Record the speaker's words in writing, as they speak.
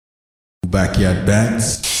Backyard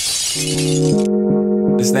Bands.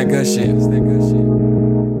 It's that good shit.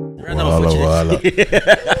 Walla.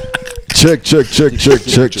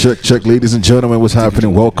 Check. Ladies and gentlemen, what's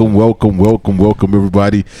happening? Welcome,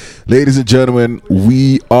 everybody. Ladies and gentlemen,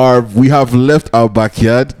 we have left our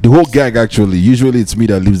backyard. The whole gang, actually. Usually, it's me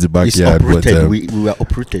that leaves the backyard. But we were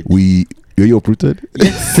uprooted. Are you uprooted?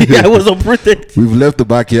 Yes, I was uprooted. We've left the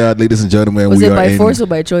backyard, ladies and gentlemen. Was it by force or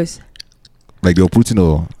by choice? Like the uprooting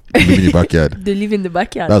or living in the backyard? They live in the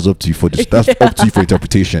backyard. That's up to you for this. That's up to you for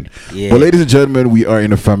interpretation. Yeah. But ladies and gentlemen, we are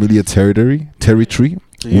in a familiar territory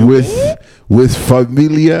with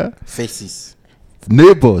familiar Faces.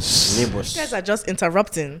 neighbors. You guys are just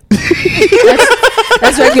interrupting.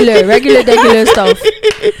 That's regular stuff.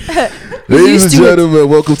 Ladies and gentlemen,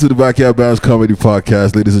 welcome to the Backyard Bands Comedy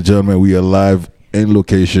Podcast. Ladies and gentlemen, we are live in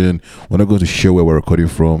location. We're not going to share where we're recording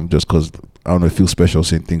from just because, I don't know, it feels special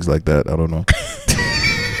saying things like that. I don't know.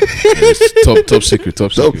 Top secret.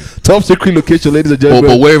 Top secret location, ladies and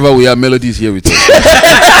gentlemen. But wherever we are, Melody's here with us.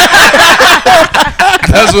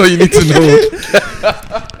 That's what you need to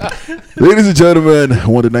know. Ladies and gentlemen,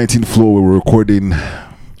 on the 19th floor, we're recording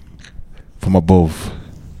from above.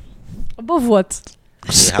 Above what?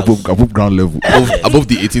 Above ground level. Above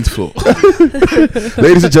the 18th floor.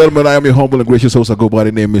 Ladies and gentlemen, I am your humble and gracious host. I go by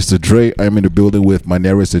the name Mr. Dre. I am in the building with my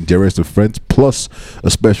nearest and dearest of friends, plus a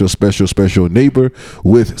special neighbor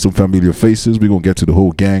with some familiar faces. We're going to get to the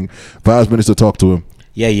whole gang. Vice Minister, talk to him.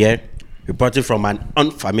 Yeah. Reporting from an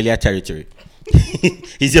unfamiliar territory.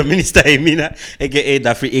 He's your Minister Emina, aka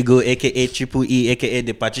Dafri Ego, aka Triple E, aka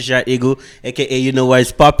the Patricia Ego, aka you know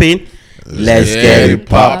what's popping. Let's get it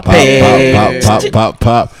pop.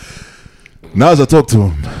 Now as I talk to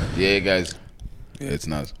him. Yeah, guys. Yeah, it's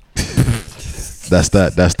nice. That's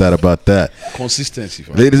that about that. Consistency.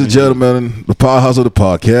 Ladies and gentlemen, the powerhouse of the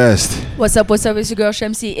podcast. What's up? It's your girl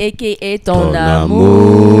Shamsi, aka Ton Tonamu.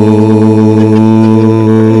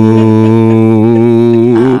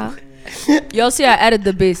 Y'all see I added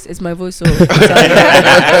the bass. It's my voice. So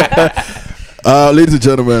ladies and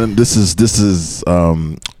gentlemen, this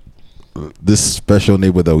special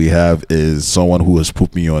neighbor that we have is someone who has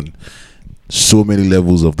put me on so many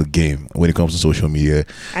levels of the game when it comes to social media.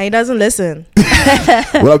 And he doesn't listen.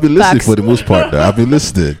 Well, I've been listening for the most part. I've been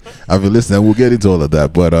listening, and we'll get into all of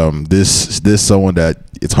that. But this someone that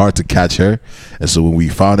it's hard to catch her, and so when we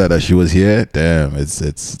found out that she was here, damn,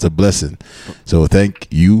 it's a blessing. So thank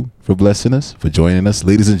you for blessing us, for joining us,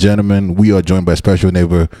 ladies and gentlemen. We are joined by a special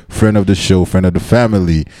neighbor, friend of the show, friend of the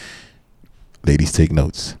family. Ladies, take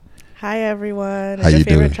notes. Hi everyone. How It's you your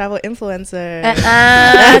favorite doing? travel influencer.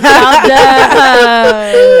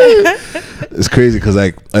 It's crazy because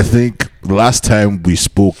I think the last time we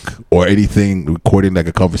spoke or anything, recording like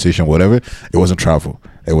a conversation, whatever, it wasn't travel.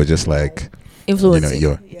 It was just like influencing.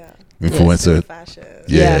 Your Yeah. influencer. Fashion.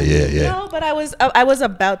 Yeah. No, but I was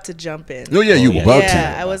about to jump in. No, yeah, you were about to.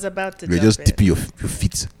 Yeah, I was about to You're jump just in. dipping your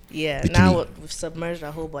feet. Yeah, Bikini. now we've submerged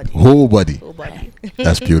our whole body. Whole body.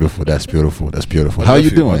 That's Beautiful. How you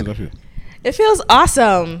doing? It feels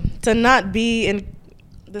awesome to not be in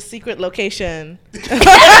the secret location. I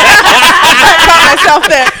caught myself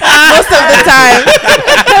there most of the time.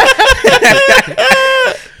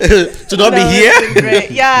 To not be here? It's been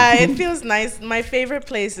great. Yeah, it feels nice. My favorite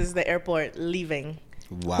place is the airport, leaving.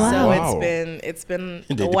 Wow. So it's been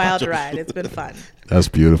a wild ride. It's been fun. That's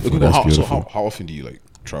beautiful. So how often do you like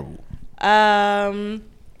travel?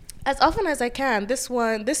 As often as I can. This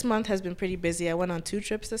month has been pretty busy. I went on 2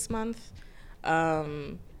 trips this month.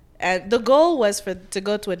 And the goal was to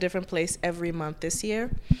go to a different place every month this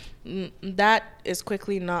year. That is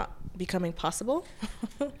quickly not becoming possible.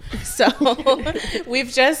 So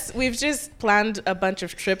we've just planned a bunch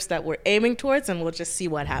of trips that we're aiming towards, and we'll just see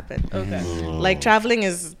what happens. Okay. Like traveling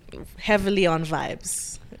is heavily on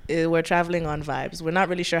vibes. We're traveling on vibes. We're not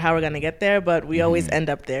really sure how we're gonna get there, but we always end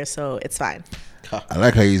up there, so it's fine. I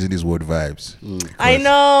like how you're using this word vibes. I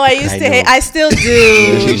know. I used to hate. I still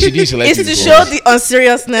do. She needs to like it's to show the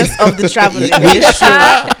unseriousness of the traveling. It's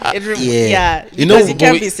true. Yeah. You know, because you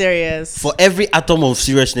can't be serious. For every atom of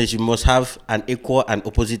seriousness, you must have an equal and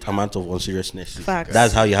opposite amount of unseriousness. Facts.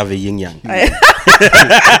 That's how you have a yin yang. I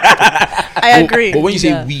agree. But when you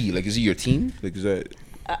say we, like, is it your team? Like, is that?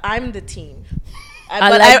 I'm the team.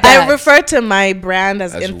 I refer to my brand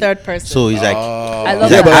as in third person. So he's like, I love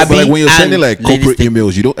Yeah, that. but like when you're sending like corporate ladies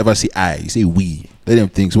emails, you don't ever say I. You say we. Let them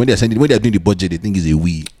think. So when they're doing the budget, they think it's a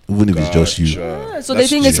we, even if it's just you. So they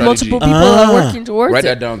think it's multiple people are working towards Write it.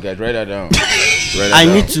 that down, guys. Write that down. I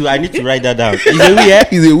need to write that down. Is it we? Yeah?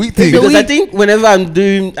 It's a we thing. Because I think whenever I'm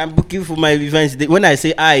booking for my events, when I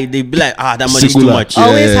say they be like, that money is too Singular. much. Yeah.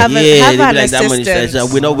 Always have, They have be an like, that money is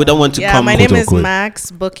assistant. we don't want to Yeah, come. my name is Quote-unquote.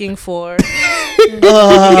 Max, booking for. You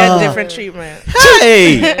get different treatment.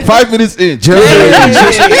 Hey, 5 minutes in, Jerry.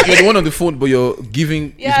 So you're the one on the phone, but you're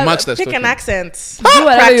giving. Yeah, it's Max that's pick an talking. accent. Do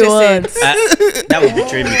whatever you Practice want. it. that would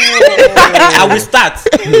betray me. I will start.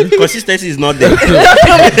 Consistency is not there. They'll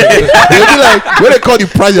be like, when they call the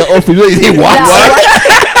price of office, you say, what?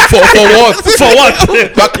 For what? For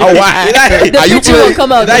what? Back a why? The Are you picture will playing?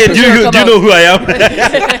 come out. Do you know who I am?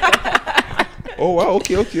 Oh wow.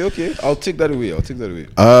 Okay. I'll take that away.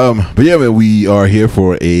 But yeah, man, we are here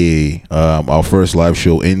for our first live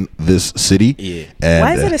show in this city. Yeah. And,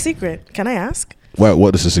 Why is it a secret? Can I ask?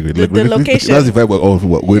 what is the secret? The location. That's the vibe we're off.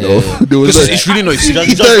 There was Because like- it's really not a secret.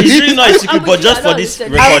 It's really not a secret, but just for this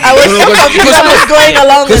recording. I was so confused. I was going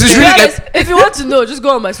along with it's it. really Guys, if you want to know, just go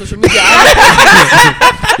on my social media.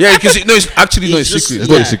 Yeah, because it's actually not a It's just- secret.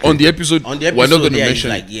 it's not a secret. On the episode, we're not going to yeah,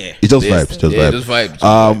 mention. it's like, yeah. It's just Yeah, vibes. Just yeah, vibes. just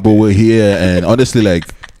vibes. But we're here, and honestly, like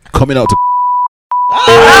coming out to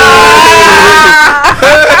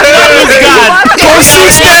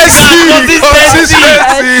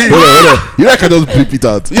Consistency. hold on. You know I can just bleep it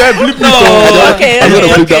out. Yeah, bleep it No. Okay, I'm gonna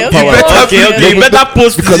okay, put that okay, power. okay. Okay. You better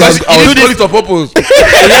post Because this. I was You did it on purpose.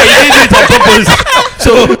 Yeah, you did it on purpose.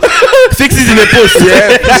 So fix it in a post.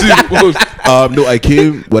 No,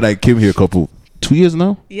 when I came here 2 years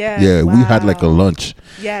now. Yeah, Yeah, we had like a wow. lunch.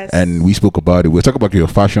 Yes. And we spoke about it. We were talking about your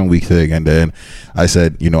fashion week thing, and then I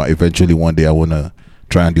said, eventually one day I wanna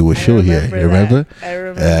try and do a show here. You remember? I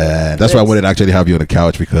remember. That's why I wanted to actually have you on the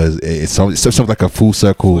couch, because it sounds like a full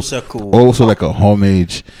circle. Full circle. Also like a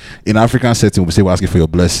homage. In African setting, we say we're asking for your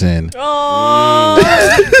blessing. Oh.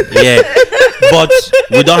 Yeah, but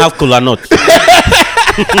we don't have kola nut.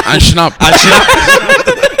 And snap.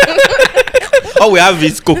 All we have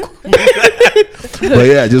is coke. But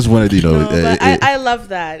yeah, I just wanted, No, but I love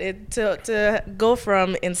that. To go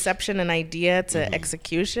from inception and idea to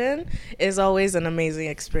execution is always an amazing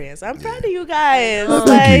experience. I'm proud of you guys.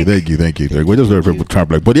 Thank you. We're just very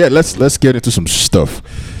proud. But yeah, let's get into some stuff.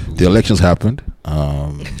 The elections happened.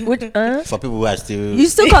 For people who are still, You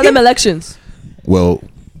still call them elections. Well,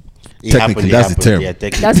 it technically, happened, that's the term. Yeah,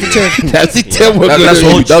 technically. That's the term. that's the term.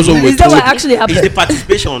 That's what we're Is that told. what actually It's the happened?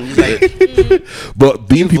 participation. It's like But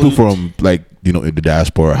being people from in the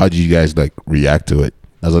diaspora, how do you guys react to it?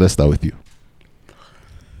 So let's start with you.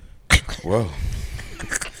 Well,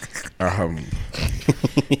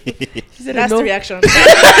 That's the reaction.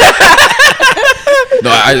 no,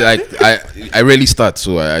 I rarely start,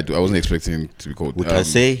 so I wasn't expecting to be called. we can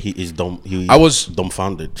say he is dumb. I was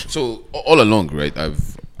dumbfounded. So all along, right?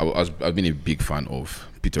 I've been a big fan of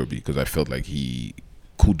Peter B, because I felt like he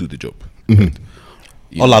could do the job. Right?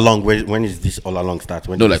 You All know? along, when is this all along start?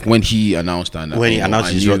 When No, did like this when he announced and When he announced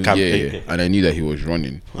I his knew- campaign. yeah, Okay. and I knew that he was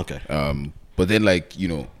running. Okay. But then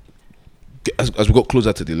as we got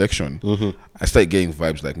closer to the election, I started getting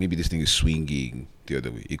vibes like maybe this thing is swinging the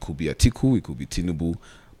other way. It could be Atiku, it could be Tinubu,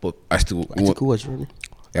 but I still Atiku was running.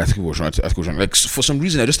 Atiku was running. Like for some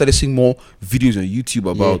reason, I just started seeing more videos on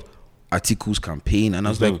YouTube about Atiku's campaign, and I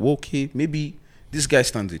was like, well, okay, maybe this guy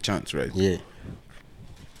stands a chance, right? Yeah.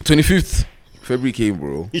 25th February came,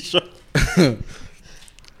 bro. He's shot.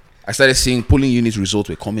 I started seeing polling unit results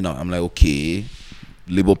were coming out. I'm like, okay,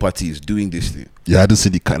 Labour Party is doing this thing. Yeah, I didn't see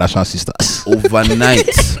the Kardashian sisters. Overnight.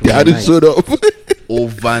 Yeah, I didn't showed up.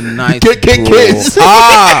 Overnight. KKKs.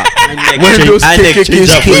 Bro. When those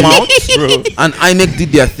KKKs came out, bro. and INEC did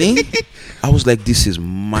their thing, I was like, this is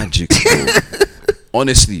magic, bro.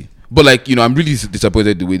 Honestly. But I'm really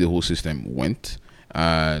disappointed the way the whole system went.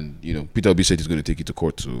 And, Peter Obi said he's going to take it to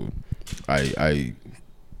court. So I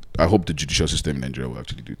hope the judicial system in Nigeria will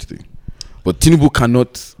actually do its thing. But Tinubu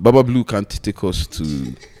cannot, Baba Blue can't take us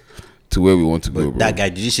to where we want to go, bro. That guy,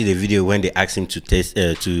 did you see the video when they asked him to test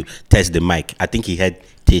the mic? I think he had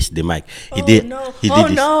taste the mic. He did. No. He did Oh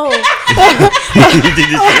this. no. He did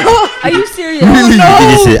this. Are you serious? He did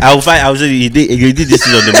this. I'll show you. He did this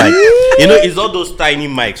on the mic. It's all those tiny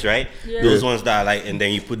mics, right? Yeah. Those ones that are and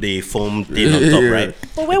then you put the foam thing on top, right?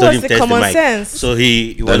 But where Told was him the test common mic. sense? So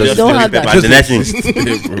he was That just don't putting have paper. that.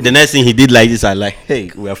 And the next thing he did like this, I like,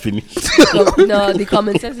 hey, we are finished. No, the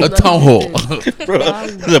comment sense is A not town hall. existing. Bro,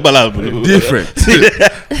 it's a balabu. Different.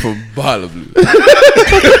 From Bala Blue.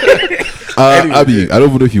 Abi, I don't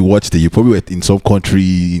even know if you watched it. You probably were in some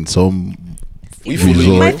country, in some We Resort.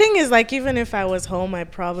 follow you. My thing is like, even if I was home, I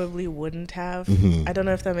probably wouldn't have. I don't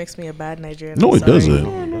know if that makes me a bad Nigerian. No, I'm it sorry.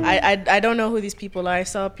 doesn't. I don't know who these people are. I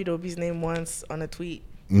saw P.O.B.'s name once on a tweet,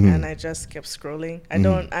 and I just kept scrolling. I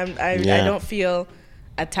don't feel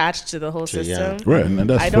attached to the whole system. Right, and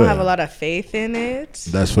that's I don't fair. have a lot of faith in it.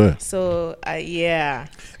 That's fair. So yeah,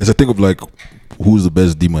 It's a thing of like, who's the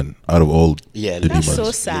best demon out of all Yeah, the that's demons?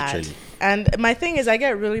 so sad. Literally. And my thing is, I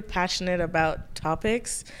get really passionate about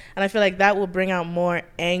topics, and I feel like that will bring out more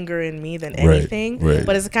anger in me than Right, anything. right.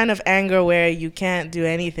 But it's a kind of anger where you can't do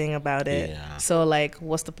anything about it. Yeah. So like,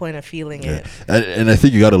 what's the point of feeling Yeah. it? And I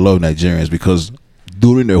think you gotta love Nigerians because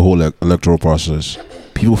during the whole electoral process,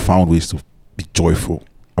 people found ways to be joyful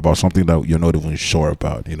about something that you're not even sure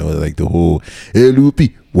about. You know, like the whole LUP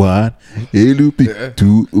 1, LUP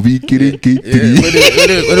 2, Yeah,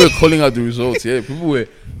 when they were calling out the results, people were.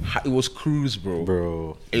 It was cruise,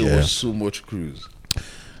 bro. It Yeah. was so much cruise.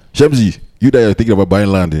 Shemzi, you that are thinking about buying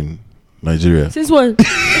land in Nigeria. Since when? Did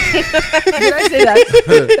I say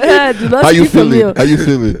that? Do not How you speak for me. feeling? How you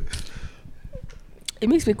feeling? It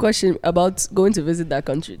makes me question about going to visit that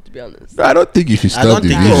country, to be honest. I don't think you should I start don't the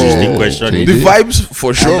think you should video. question it. The vibes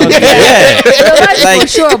for sure. Yeah. For Like,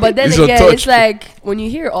 sure, but then It's a again, touch. it's like when you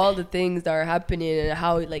hear all the things that are happening and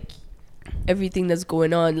how like everything that's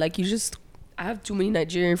going on, like I have too many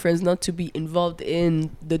Nigerian friends not to be involved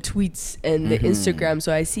in the tweets and the Instagram,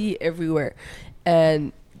 so I see it everywhere,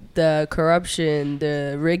 and the corruption,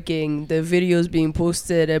 the rigging, the videos being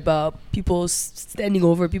posted about people standing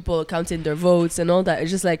over people counting their votes and all that.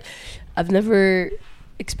 It's just like I've never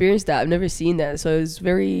experienced that. I've never seen that, so it's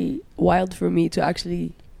very wild for me to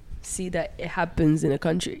actually see that it happens in a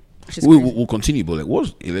country. Which is crazy. We'll continue, but like,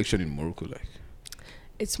 what's election in Morocco like?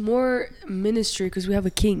 It's more ministry because we have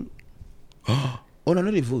a king. Oh no,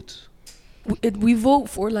 they vote. We vote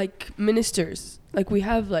for like ministers. Like we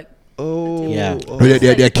have like Oh Yeah. Oh, their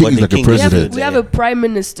king But is the like a king- president. we have a prime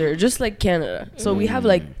minister, just like Canada. So we have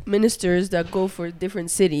like ministers that go for different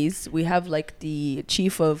cities. We have like the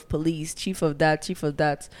chief of police, chief of that,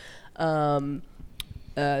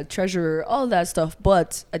 treasurer, all that stuff.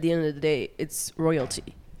 But at the end of the day, it's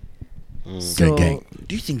royalty. So Gang.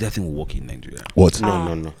 Do you think that thing will work in Nigeria? What?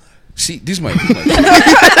 No. See, this is my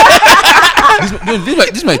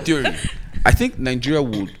this is my theory. I think Nigeria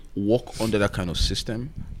would work under that kind of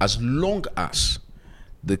system as long as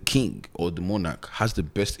the king or the monarch has the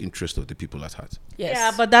best interest of the people at heart. yes.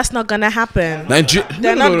 Yeah, but that's not gonna happen. They're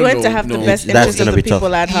They're not going to have the best That's interest of gonna the be tough.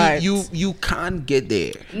 people at heart. You can't get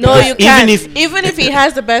there. No, you Even can't. if- Even if he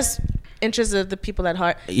has the best interest of the people at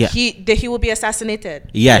heart, Yeah. he will be assassinated.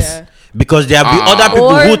 Yes, Yeah. because there will be other people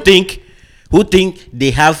Or- who think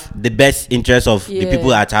they have the best interest of the Yeah.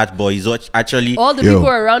 people at heart, but it's actually all the Yo. people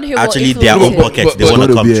around here actually will their own influence it. pockets. They But- want to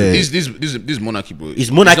but- come yeah. through. This monarchy, bro.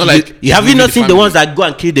 It's monarchy. not like you have you it's not the seen the family. ones that go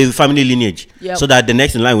and kill the family lineage, Yep. so that the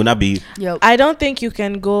next in line will not be. Yep. I don't think you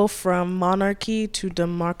can go from monarchy to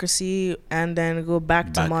democracy and then go back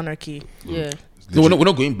to Back. monarchy. Yeah. No, we're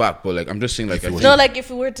not going back, but like I'm just saying, like I think, No, like if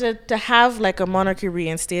we were to have like a monarchy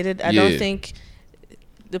reinstated, I Yeah. don't think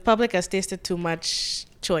the public has tasted too much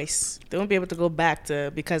choice. They won't be able to go back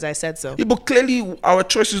to because I said so. yeah, but clearly our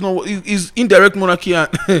choice is not is indirect monarchy and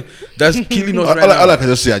that's killing us All, right all I now. can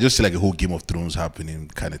just say, I just see like a whole Game of Thrones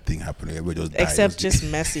happening kind of thing happening. Everybody just die. Except just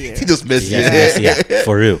messier. he just messy. Yeah,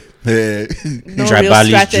 for real. Yeah. No real Tribalist,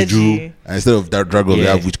 strategy. juju. And instead of that dragon, they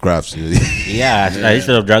Yeah. have witchcrafts. Yeah,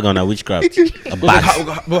 instead of dragon, a witchcraft, a But bat.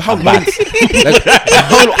 how long? Like,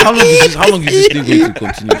 how long is this thing going to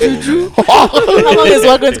continue? for? How long is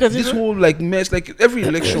what going to This continue? whole like mess, like every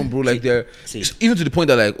election, bro, like there, See. even to the point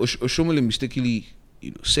that like Oshomole mistakenly,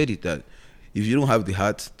 said it that if you don't have the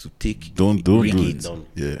heart to take Don't do rigging, it. Don't.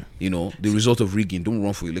 Yeah. the result of rigging, don't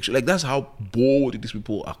run for election. Like that's how bold these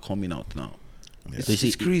people are coming out now. It's, So you see,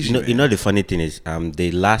 it's crazy. you know the funny thing is,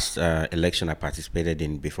 the last election I participated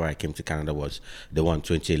in before I came to Canada was the one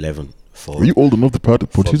 2011 for Were you old enough to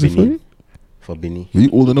participate? Benin. For Benin. Were you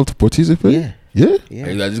old enough to participate? Yeah. Yeah? Yeah.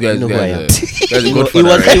 Like, this guy's You know who I am. guy's a It godfather,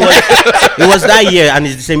 was, right? it was that year, and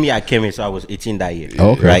it's the same year I came in, so I was 18 that year.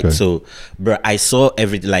 Oh, okay, right. okay. So, bro, I saw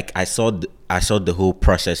everything. Like I saw the whole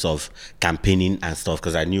process of campaigning and stuff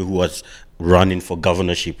because I knew who was running for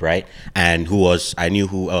governorship, right? And I knew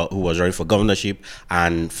who was running for governorship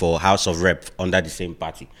and for House of Rep under the same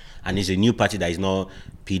party. And it's a new party that is not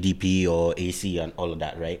PDP or AC and all of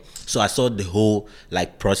that, right? So I saw the whole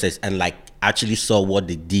like process and like actually saw what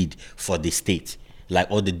they did for the state, like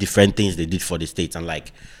all the different things they did for the state, and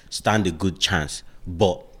like stand a good chance.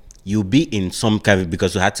 But you'll be in some kind of,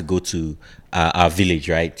 because we had to go to our village,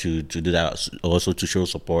 right, to do that, also to show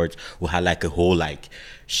support. We had like a whole like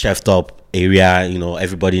chefed up area,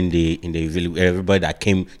 everybody in the village, everybody that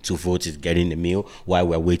came to vote is getting the meal while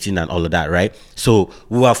we're waiting and all of that, right? So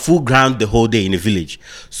we were full ground the whole day in the village.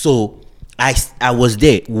 So I was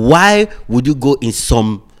there. Why would you go in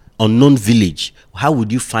some unknown village? How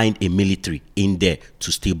would you find a military in there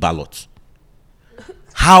to steal ballots?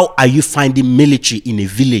 How are you finding military in a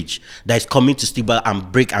village that is coming to steal ballot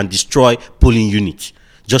and break and destroy polling units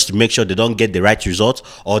just to make sure they don't get the right results,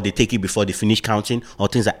 or they take it before they finish counting, or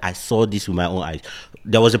things like I saw this with my own eyes.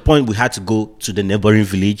 There was a point we had to go to the neighboring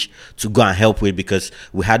village to go and help with, because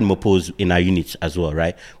we had mopos in our units as well,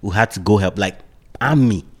 right? We had to go help, like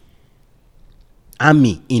army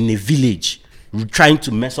in a village trying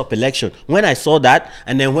to mess up election. When I saw that,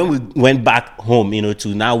 and then when we went back home,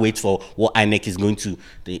 to now wait for what INEC is going to,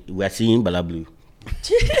 we're seeing Balablu.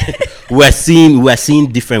 we're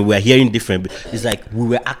seeing different, we're hearing different. It's like we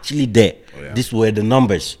were actually there. Oh, yeah. These were the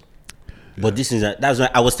numbers. But that's why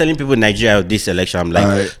I was telling people in Nigeria this election, I'm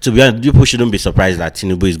like, to be honest, people shouldn't be surprised that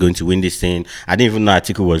Tinubu is going to win this thing. I didn't even know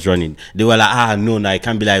Atiku was running. They were like, no, it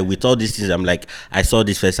can't be like, with all these things. I'm like, I saw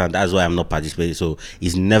this first, and that's why I'm not participating. So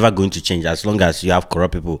it's never going to change as long as you have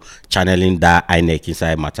corrupt people channeling that INEC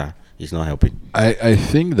inside matter. It's not helping. I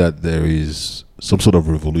think that there is some sort of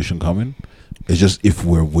revolution coming. It's just if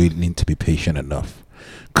we're waiting to be patient enough,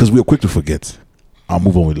 because we're quick to forget. I'll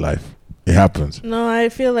move on with life. It happens. No, I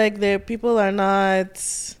feel like people are not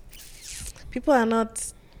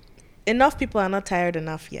enough people are not tired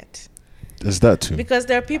enough yet. There's that too. Because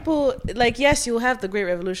there are people, like, yes, you'll have the Great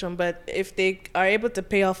Revolution, but if they are able to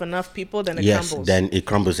pay off enough people, then it crumbles. Then it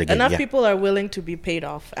crumbles again. Enough people are willing to be paid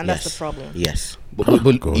off, and that's the problem. Yes. But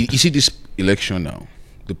you see this election now,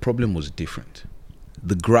 the problem was different.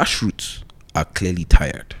 The grassroots are clearly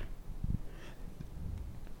tired.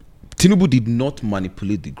 Tinubu did not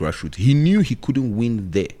manipulate the grassroots. He knew he couldn't win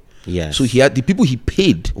there. Yes. So he had the people he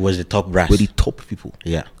paid was the top brass. Were the top people.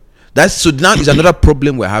 Yeah. So now is another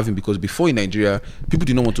problem we're having, because before in Nigeria, people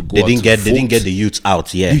did not want to go out to vote. They didn't get the youth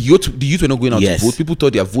out. Yeah. The youth were not going out to vote. People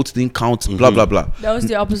thought their votes didn't count. Blah blah blah. That was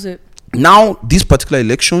the opposite. Now this particular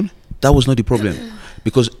election, that was not the problem,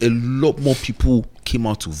 because a lot more people came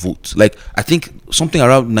out to vote. Like, I think something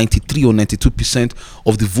around 93 or 92%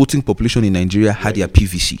 of the voting population in Nigeria had their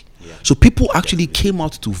PVC. Yeah. So people actually came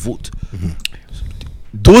out to vote. Mm-hmm.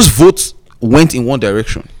 Those votes went in one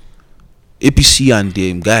direction. APC and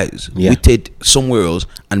them guys waited somewhere else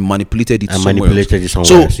and manipulated it somewhere else.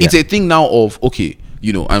 So it's a thing now of, okay,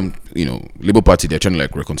 Labour Party, they're trying to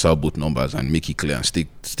like reconcile both numbers and make it clear and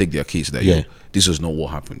stake their case that this was not what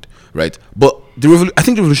happened, right? But I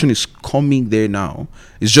think the revolution is coming there now.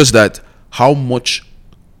 It's just that how much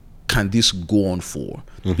can this go on for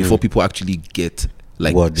before people actually get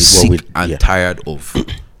like sick and tired of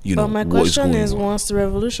but my question is, once the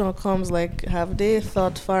revolution comes, like, have they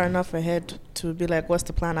thought far enough ahead to be like, what's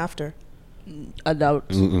the plan after? I doubt.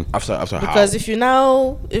 After because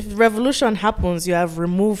how? if revolution happens, you have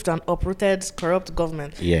removed and uprooted corrupt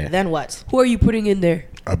government. Yeah. Then what? Who are you putting in there?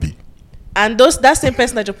 Abi. And that same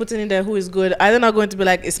person that you're putting in there who is good, are they not going to be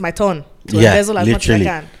like, it's my turn to embezzle as much as I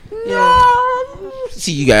can? Yeah.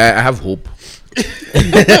 See, you guys, I have hope.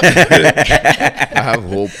 I have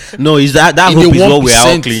hope. No, is that hope is what we are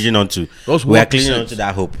all clinging on to. We are clinging on to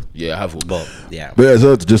that hope. Yeah, I have hope. But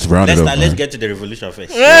so just round it up. Let's get to the revolution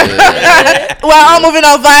first. We're all moving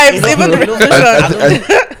our vibes. Even the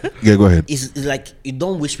revolution. Yeah, go ahead. It's like, you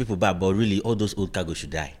don't wish people bad, but really all those old cargo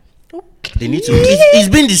should die. They need to. It's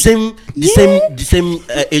been the same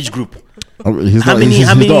age group. He's not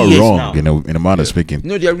wrong in a manner of speaking.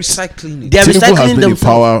 No, they are recycling it. Tinubu has been in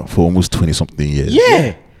power for almost 20-something years.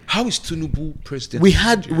 Yeah. How is Tinubu president? We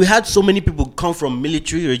had so many people come from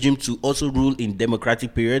military regime to also rule in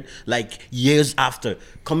democratic period, like years after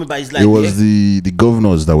coming by. It's like it was the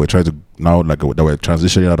governors that were trying to now that were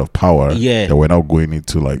transitioning out of power. Yeah, that were now going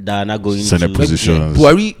into Senate positions.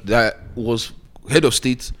 Buhari, that was head of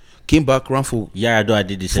state, came back, ran for Yar'Adua,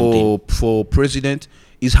 did the same thing for president.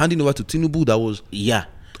 Is handing over to Tinubu. That was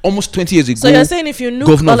almost 20 years ago. So you're saying if you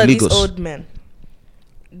nuke all of these old men,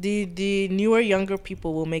 the newer, younger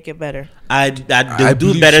people will make it better? They'll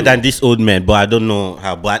do better than these old men, but I don't know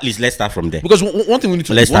how. But at least let's start from there. Because one thing we need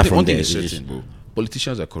to one thing is certain, bro.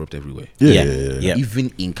 Politicians are corrupt everywhere. Yeah.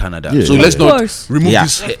 Even in Canada. Yeah. So let's not remove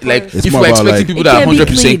this. Like, it's if we're expecting people that are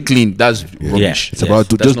 100% clean, that's rubbish. It's about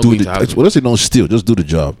just do the. Let's say don't steal. Just do the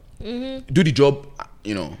job. Do the job.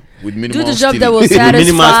 With minimal do the job that will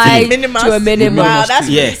satisfy to a minimum. Wow, that's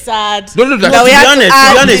really sad. No, to be honest,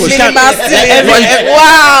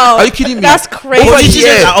 wow. Are you kidding me? That's crazy.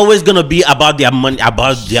 Politicians are always gonna be about their money,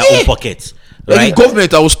 about their own pockets. Like right? in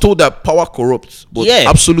government, I was told that power corrupts, but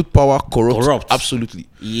absolute power corrupts. Absolutely.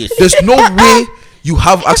 Yes. There's no way you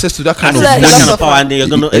have access to that kind of That money. kind of power, and then you're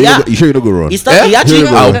gonna. You sure you don't go wrong? He actually.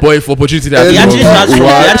 I'll boy for opportunity. He actually starts from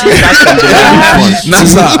the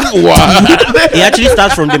minute ones. He actually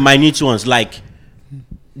starts from the minute ones. Like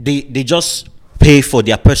they just pay for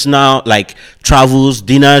their personal like travels,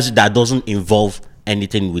 dinners that doesn't involve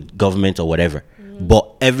anything with government or whatever.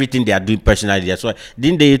 But everything they are doing personally. That's why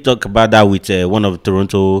didn't they talk about that with one of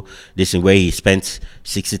Toronto this thing where he spent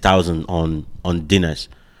 60,000 on dinners.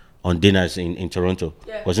 On dinners in Toronto,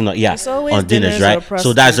 was it not? Yeah, on dinners, right?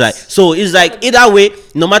 So that's right. So it's like either way,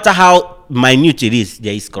 no matter how minute it is,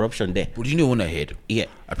 there is corruption there. But you know when I heard? Yeah.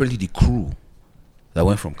 Apparently the crew that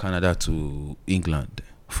went from Canada to England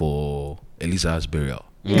for Eliza's burial.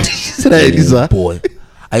 Eliza? Boy,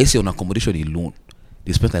 I say on accommodation alone,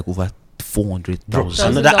 they spent like over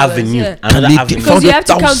 400,000. Another avenue. Yeah. Another avenue. Because you have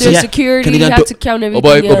to count their security, you have to count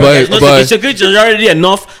everything. The security is already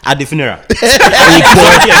enough at the funeral.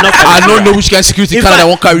 I don't know which kind of security Canada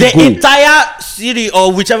won't carry the go. entire city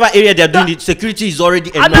or whichever area they're doing the security is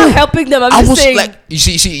already enough. I'm not helping them. I'm I just was saying. like, you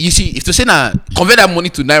see, if to say now, convert that money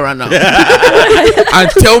to Naira now and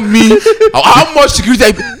tell me how much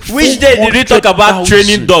security which day did we talk about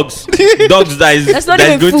training dogs? Dogs that is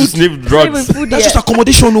going to sniff drugs. That's just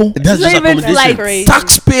accommodation, no. That's just accommodation. Crazy.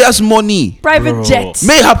 Taxpayers' money. Private jets.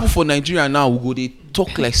 May happen for Nigeria now. We go they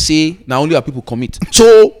talk like say now only our people commit.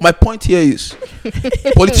 So my point here is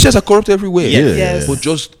politicians are corrupt everywhere. Yes. But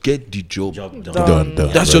just get the job Done.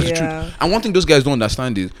 That's just the truth. And one thing those guys don't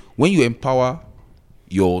understand is when you empower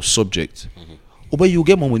your subject, but you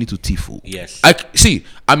get more money to thief. Yes.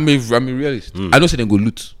 I'm a realist. I don't say they go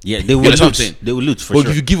loot. Yeah, they will loot. They will loot for but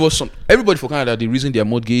sure. if you give us some, everybody for Canada, the reason their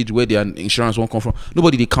mortgage, where their insurance won't come from,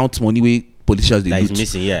 nobody they count money where politicians they that loot. is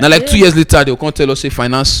missing, yeah. Now, like 2 years later, they'll come tell us, say,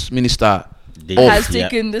 finance minister has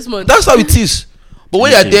taken this month. That's how it is. But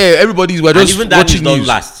when you're there, everybody's we're just even that watching don't news.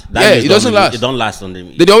 last. It doesn't last. It don't last on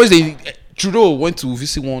them. They Trudeau went to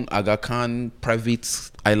visit one Aga Khan private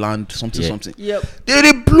island, something. Yep.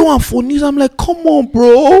 They blew him for news. I'm like, come on,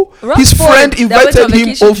 bro. Rock His Ford friend that invited went on him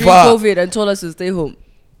vacation over. during COVID and told us to stay home.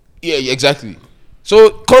 Yeah, exactly. So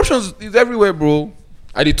corruption is everywhere, bro.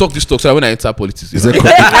 I did talk this talk, so when I enter politics, Is they there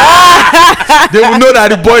will know that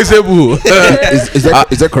the boy is able.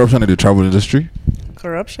 is there corruption in the travel industry?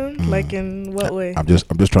 Corruption? Like in what way? I'm just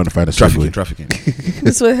trying to find a segue. Trafficking.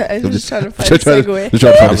 This way, I'm just trying to find a Just trying segue. to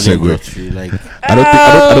find a segue. Like,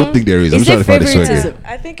 I don't think there is. I'm Is just trying there to find a segue. favoritism?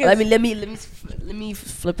 I think Let it's, me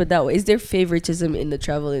flip it that way. Is there favoritism in the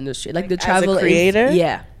travel industry, like the as a travel creator?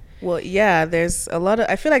 Yeah, well, yeah, there's a lot of,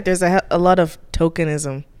 I feel like there's a lot of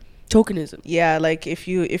tokenism. tokenism. Yeah, like if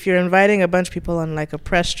you're inviting a bunch of people on like a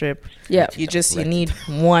press trip, Yeah, you need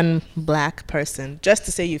one black person just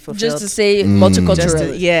to say you fulfilled. just to say Just multicultural.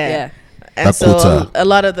 to- yeah. And That so quota. a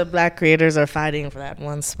lot of the black creators are fighting for that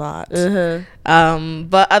one spot. Uh-huh.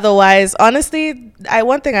 But otherwise, honestly,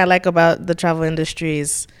 one thing I like about the travel industry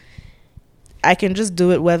is I can just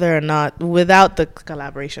do it whether or not without the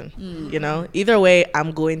collaboration. You know, either way,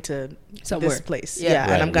 I'm going to Somewhere. this place. Yeah.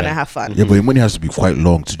 Yeah, and I'm gonna have fun. Yeah, but your money has to be quite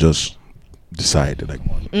long to just decide. Like,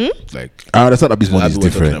 Like, that's not money is what we're talking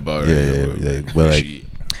different. about, Yeah. Well, like,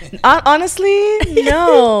 Honestly,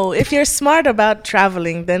 no. If you're smart about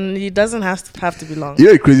traveling, then it doesn't have to be long. you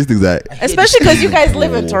know the crazy thing is that Especially because you guys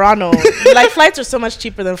live in Toronto. Like flights are so much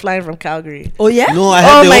cheaper than flying from Calgary. Oh yeah. no, I heard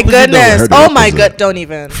Oh the my opposite though. goodness. heard the Oh my opposite. god, don't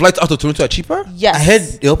even. flights out of Toronto are cheaper? Yes. I heard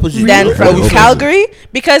the opposite. Than though. from Okay. Calgary,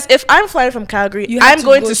 because if I'm flying from Calgary, You have I'm to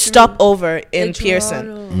going go to through stop over in Like Pearson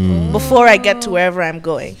Toronto. before I get to wherever I'm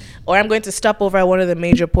going. Or I'm going to stop over at one of the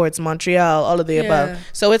major ports, Montreal, all of the Yeah. above.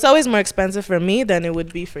 So it's always more expensive for me than it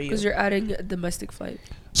would be for you. Because you're adding a domestic flight.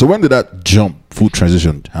 So when did that full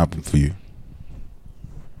transition happen for you?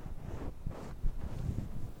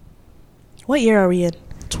 What year are we in?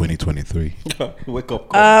 2023. Wake up.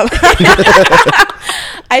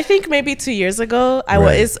 I think maybe 2 years ago. I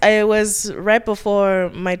Right. was right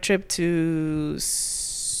before my trip to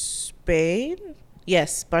Spain.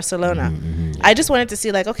 Yes, Barcelona. I just wanted to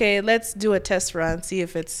see, like, okay, let's do a test run, see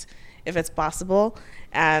if it's possible.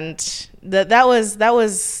 And that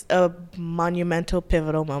was a monumental,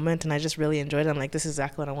 pivotal moment, and I just really enjoyed it. I'm like, this is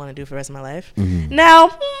exactly what I want to do for the rest of my life.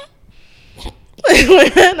 Now,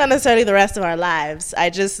 not necessarily the rest of our lives.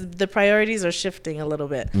 The priorities are shifting a little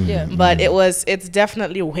bit. Yeah. But it's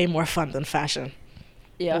definitely way more fun than fashion.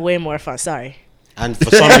 Yeah. Way more fun. Sorry. And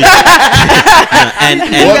for some reason,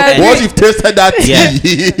 and Once you've tasted that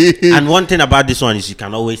tea. and one thing about this one is you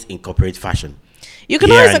can always incorporate fashion. You can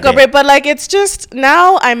Here always and incorporate, but like it's just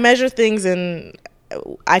now I measure things and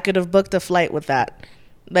I could have booked a flight with that.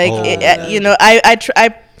 Like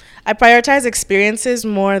I prioritize experiences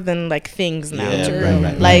more than like things now.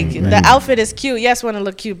 Like the outfit is cute. Yes, want to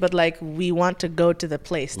look cute, but like we want to go to the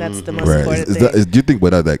place. That's the most important thing. Do you think do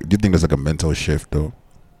you think there's like a mental shift though?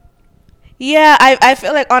 Yeah, I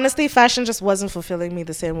feel like honestly, fashion just wasn't fulfilling me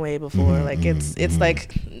the same way before. Like it's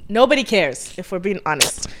like nobody cares if we're being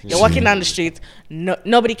honest. You're walking down the street,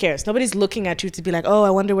 nobody cares. Nobody's looking at you to be like, oh,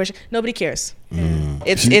 I wonder where. Nobody cares.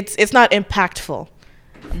 It's not impactful,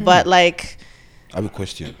 but like. I have a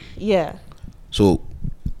question. Yeah. So,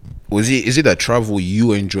 is it that travel you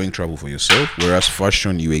were enjoying travel for yourself, whereas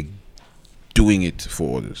fashion you were doing it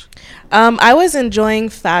for others? I was enjoying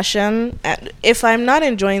fashion. If I'm not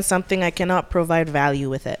enjoying something, I cannot provide value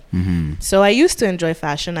with it. So I used to enjoy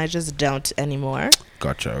fashion. I just don't anymore.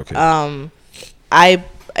 Gotcha. Okay. I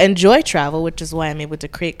enjoy travel, which is why I'm able to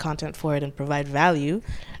create content for it and provide value.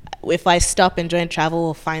 If I stop enjoying travel,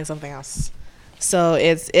 we'll find something else. So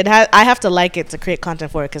I have to like it to create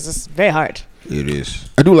content for it because it's very hard. It is.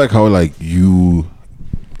 I do like how like you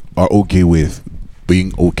are okay with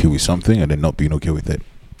being okay with something and then not being okay with it.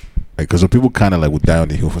 Like, because people kind of like would die on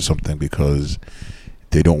the hill for something because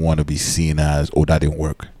they don't want to be seen as, oh, that didn't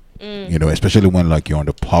work. You know, especially when like you're on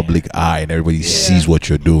the public eye and everybody sees what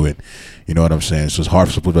you're doing. You know what I'm saying? So it's hard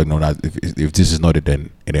for people to like, no, that if this is not it, then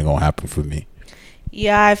it ain't gonna happen for me.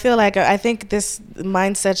 Yeah, I feel like I think this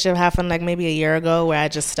mindset should have happened like maybe a year ago where I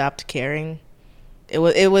just stopped caring. It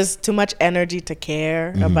was too much energy to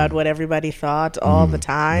care about what everybody thought all the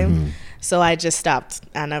time. So I just stopped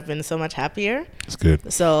and I've been so much happier. It's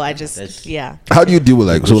good. So I just, How do you deal with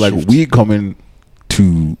like, so like we coming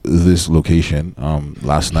to this location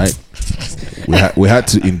last night, we had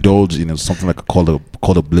to indulge in something like called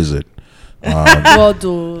a blizzard.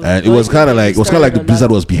 And it was kind of like the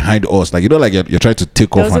blizzard was behind us, like, you know, like you're trying to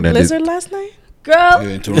take off. There was a blizzard last night, girl.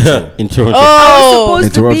 In Toronto. In Toronto. I was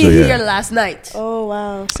supposed Toronto, to be here last night. Oh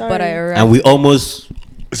wow, sorry. But I arrived. And we almost.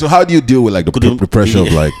 So how do you deal with like the pressure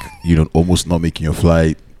of like, you know, almost not making your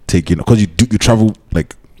flight, because you travel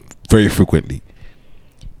like very frequently?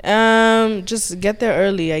 Just get there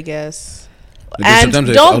early, I guess. Because And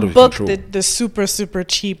don't book the super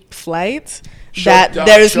cheap flight that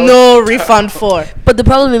there is no refund for. But the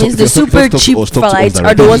problem is the super cheap flights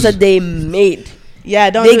are the ones that they made.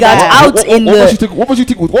 Yeah, don't. They do got that. out in the.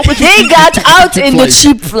 They got out in the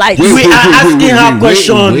cheap flight. We are asking her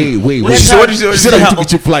question. Wait. She said what? She said I took a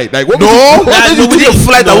cheap flight. Like, what? No, we took a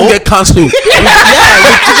flight that won't get cancelled. We took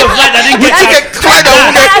a flight that didn't get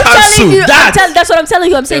cancelled. That's what I'm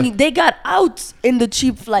telling you. I'm saying they got out in the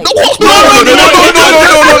cheap flight. No. It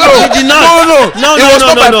was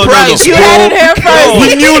not my price. You had it here first.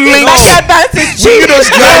 We knew links. We knew those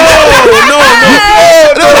guys.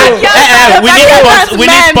 We need sponsor. We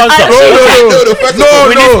need sponsor.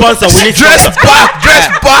 We need sponsor.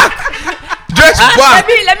 Dress back.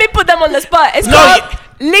 Let me put them on the spot. It's called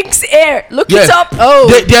Links Air. Look it up. Oh,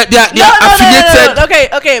 they're affiliated. No.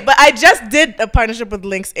 Okay, but I just did a partnership with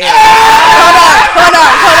Links Air. Hold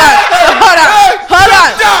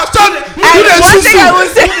on. And one thing I will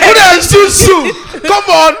say. Come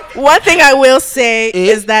on. One thing I will say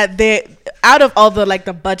is that they, out of all the like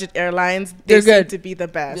the budget airlines, they seem to be the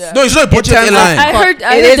best. Yeah. No, it's not a budget airline. I heard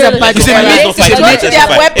it is a budget airline. Go to their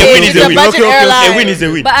webpage. It's a budget airline. A win is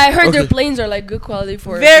a win. But I heard their planes are like good quality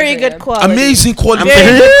for very good quality. Amazing quality.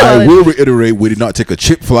 I will reiterate, we did not take a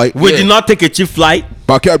cheap flight. We did not take a cheap flight.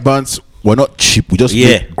 Backyard bands were not cheap. We just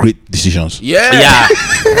made great decisions. Yeah.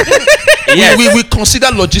 We consider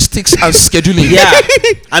logistics and scheduling. Yeah.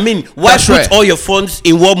 I mean, why put all your funds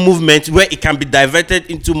in one movement where it can be diverted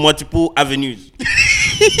into multiple avenues?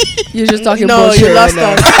 You're just talking bullshit. No, you lost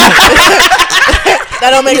right us.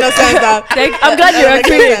 That don't make no sense, dog. I'm glad you're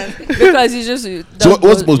agreeing because you just. So,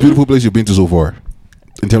 what's the most beautiful place you've been to so far,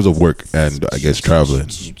 in terms of work and I guess traveling?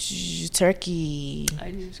 Turkey.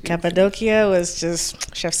 Cappadocia was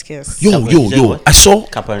just chef's kiss. Yo. I saw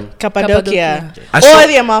Cappadocia. Or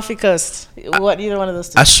the Amalfi Coast. Either one of those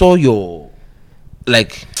two. I saw your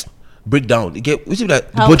like breakdown. What's it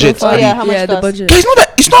like the budget? How much the budget.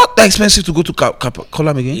 It's not that expensive to go to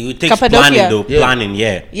Colum again. It takes planning though. Planning,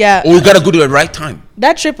 yeah. Or you gotta go to the right time.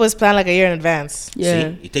 That trip was planned like a year in advance. Yeah.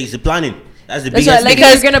 See, it takes the planning. That's the biggest thing. Like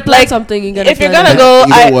if you're gonna plan something, you're gonna. If you're gonna go, you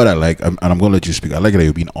know what I like, and I'm gonna let you speak. I like that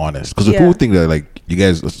you're being honest, because people think that like you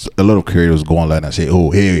guys, a lot of creators go online and say,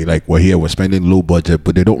 "Oh, hey, like we're spending low budget,"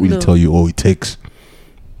 but they don't really tell you, "Oh, it takes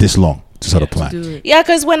this long to set a plan." Yeah,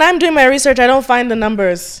 because when I'm doing my research, I don't find the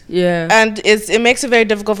numbers. Yeah, and it makes it very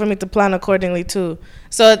difficult for me to plan accordingly too.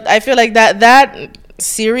 So I feel like that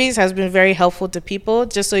series has been very helpful to people,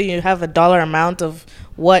 just so you have a dollar amount of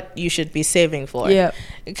what you should be saving for. Yeah.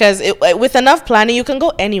 Because with enough planning, you can go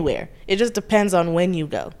anywhere. It just depends on when you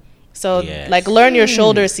go. So, like, learn your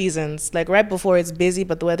shoulder seasons. Like, right before it's busy,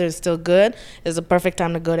 but the weather is still good, is the perfect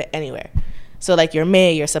time to go to anywhere. So, like, your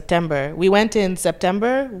May, your September. We went in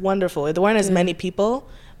September. Wonderful. There weren't as many people,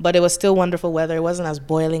 but it was still wonderful weather. It wasn't as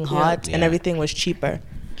boiling hot, and everything was cheaper.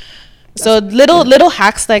 So, little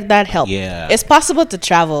hacks like that help. Yeah. It's possible to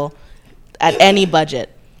travel at any budget.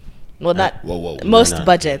 Well, not most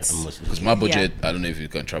budgets. Because my budget, I don't know if you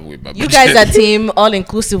can travel with my budget. You guys are team all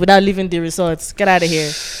inclusive without leaving the resorts. Get out of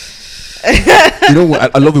here. You know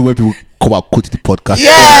what? I love it when people come out quote the podcast.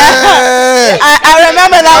 Yeah. I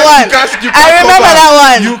remember that one. I remember that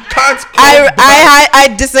one. You can't.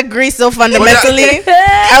 I disagree so fundamentally.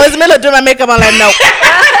 I was in the middle of doing my makeup. I'm like, no.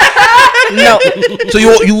 So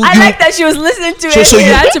you I like that she was listening to it. So you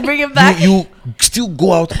you had to bring it back. You still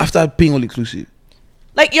go out after paying all inclusive.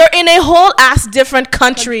 Like, you're in a whole ass different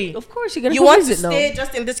country. Of course, you're gonna You go want to visit now. stay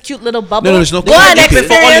just in this cute little bubble? No, it's not. Go and Okay, for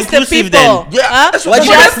experience the all-inclusive people. then. Yeah, that's what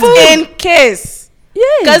you just have in case. Yeah.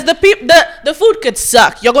 Because the food could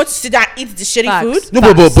suck. You're going to sit down and eat the shitty Facts. food. No,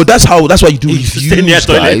 but that's why you do You stay near reviews,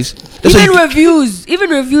 toilet. guys. That's why Even you reviews.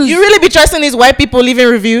 You really be trusting these white people leaving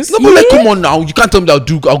reviews? no, but like, come on now. You can't tell me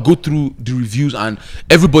that I'll go through the reviews and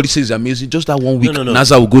everybody says it's amazing. Just that 1 week, No.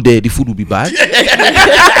 NASA will go there. The food will be bad. No.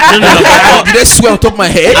 Did I swear on top of my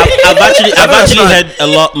head? I've actually not. heard a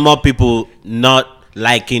lot more people not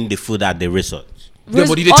liking the food at the resort. Yeah,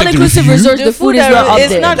 but did they all check the inclusive review? resorts, the food is not up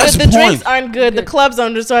it's there. not That's good. the The drinks point. aren't good. The clubs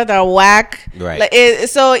on the resort are whack. Right. Like,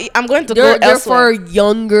 so I'm going to They're go elsewhere. for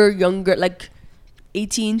younger, like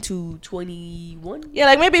 18 to 21. Yeah,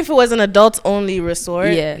 like maybe if it was an adults only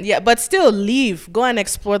resort. Yeah. But still leave. Go and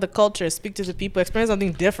explore the culture. Speak to the people. Experience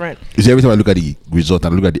something different. You see, every time I look at the resort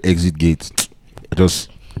and look at the exit gate, I just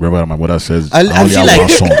remember how my mother says, I only feel have one like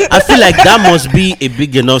song. I feel like that must be a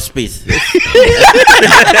big enough space.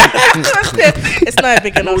 It's not a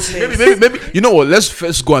big enough space. Maybe. You know what? Let's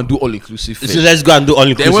first go and do all inclusive. So let's go and do all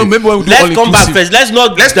inclusive. when we do Let's all come back inclusive- first. Let's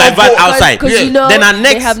not not divert go- outside. Because you know then our they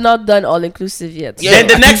next have not done all inclusive yet. Yeah. then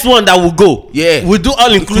the next one that will go. Yeah. We'll do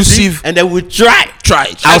all inclusive Inclusive. and then we'll try.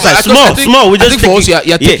 outside. Small. We I just think for us, take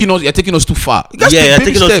you're it. you're taking us too far. You guys Yeah, take you're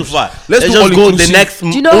baby taking us too steps. far. Let's do just all go the inclusive. next. Do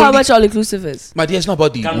you know how much all inclusive is? My dear, it's not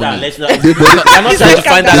about the Calm money. down. Let's not. They- I'm not trying to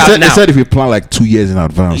find that out They now. said if you plan like 2 years in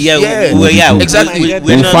advance. Yeah, Yeah. Exactly. We're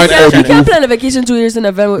We'll not find trying all to- the You can't plan a vacation 2 years in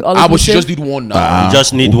advance with all But she inclusive. just did one now. We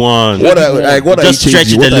just need one. What are you Just stretch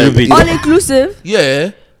changing? it a What are- little bit. All inclusive.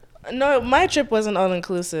 Yeah. No, my trip wasn't all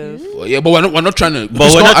inclusive. Yeah, but we're not trying to. But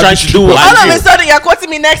it's we're not trying to do arbitrary. what- All of a sudden, you're quoting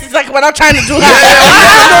me next. It's like we're not trying to do that.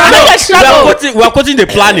 We are quoting the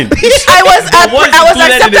planning. I was once I was you do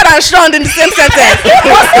that in accepted and shunned in the same sentence.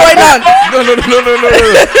 What's going on?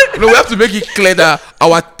 No, we have to make it clear that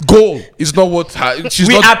our goal is not what she's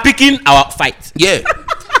We not. are picking our fight. Yeah.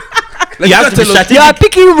 You have to be You are strategic.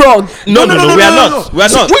 picking wrong. No, we are not. We are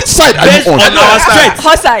not. Which side are Based you on on? our strength.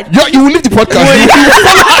 Hot side. You will leave the podcast.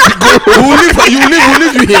 We'll leave you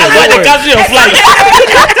here. That's why Don't they worry. cancel your flight.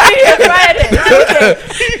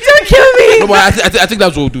 Don't kill me. No, but I think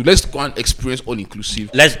that's what we'll do. Let's go and experience all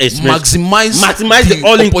inclusive. Let's experience- maximize the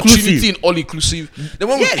all-inclusive. opportunity in all inclusive. Then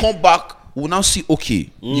when we come back, we'll now see. Okay,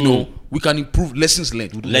 you know, we can improve. Lessons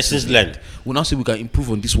learned. We'll do Lessons learned. We'll now say we can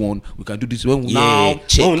improve on this one. We can do this. When we Yeah. now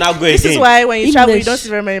check. Oh, now go This is again. why when you travel, you English. don't see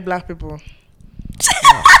very many black people.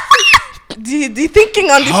 The thinking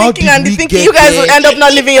on the How thinking did and the we thinking, get you guys there? will end up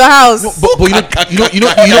not leaving your house. But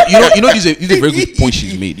this is a very good point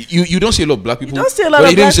she's made. You don't see a lot of black people. don't see a lot but of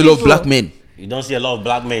you don't black see a lot of people. black men. You don't see a lot of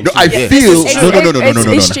black men. No, too. I Yeah. feel It's-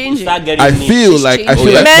 no. It's changing. Start getting I neat. feel like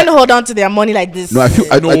Men hold on to their money like this. no. I feel.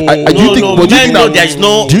 I do you think? No, But do you men think know that there's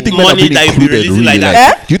no do you think men are money being that you be included releasing really? like Like,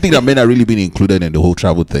 that. do you think that men are really being included in the whole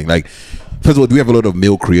travel thing? Like, first of all, do we have a lot of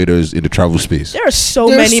male creators in the travel space? There are so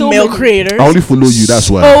There are many so male many. creators. I only follow you.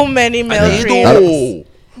 That's why. So many male No. creators.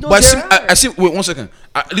 But I see. Wait 1 second.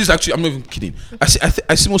 This actually, I'm not even kidding.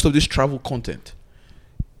 I see most of this travel content.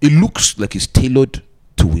 It looks like it's tailored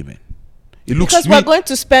to women. It looks Because we're going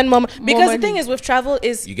to spend more. Because money. the thing is, with travel,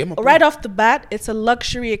 is You get my right point. off the bat, it's a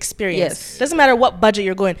luxury experience. Yes. Doesn't matter what budget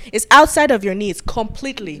you're going. It's outside of your needs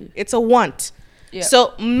completely. It's a want. Yeah.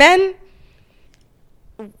 So men,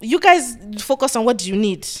 you guys focus on what do you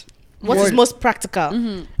need. What is Word. most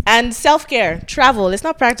practical? And self-care, travel. It's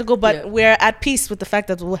not practical, but Yeah. we're at peace with the fact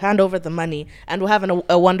that we'll hand over the money and we'll have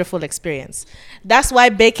a wonderful experience. That's why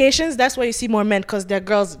vacations, that's why you see more men, because their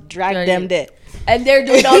girls drag Drag them it. there. And they're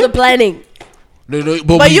doing all the planning.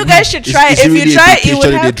 But you guys should try. If you try, it would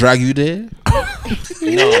they have. drag you there.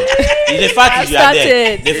 No, the fact is you are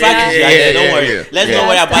there. The fact is you are there. Don't worry. Let's not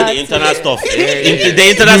worry about the internal stuff. The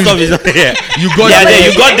internal stuff is not there. You got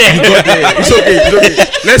there. You got there. It's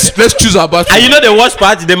okay. Let's choose our battle. And you know the worst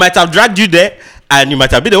part? They might have dragged you there, and you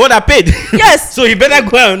might have been the one that paid. Yes. So you better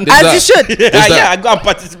go and As you should. yeah, go and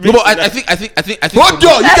participate. No, but I think. What?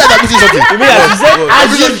 Yo, you guys are missing something. You mean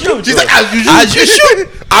as you should? She's like, as you should.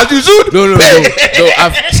 As you should. No.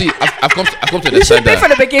 I've come to You should understand pay for the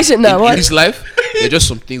that vacation now. in What? this life, there are just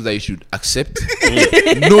some things that you should accept,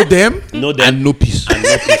 know them, and know peace.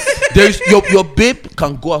 There is your babe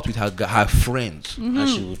can go out with her friends,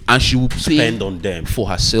 and she will pay Spend on them for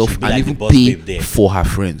herself She'll be and like even the boss pay babe there. for her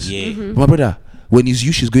friends. Yeah. My brother, when it's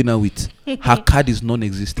you she's going out with, her card is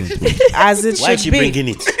non-existent. Bro. As it Why is should she be. bringing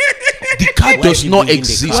it? The card Why does is she not bringing the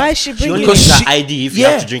exist. card? Why is she She bringing only it? Because needs she- her ID if you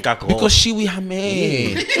have to drink alcohol. Because she with her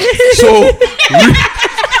man.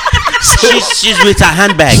 So she's with her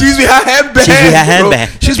handbag. she's with her handbag. She's with her bro. handbag.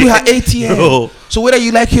 She's with her ATM. Bro. So whether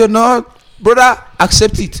you like it or not, brother,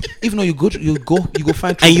 accept it. If not, you go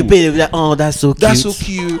find trouble. And you pay like, oh, that's so cute. That's so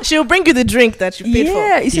cute. She'll bring you the drink that you paid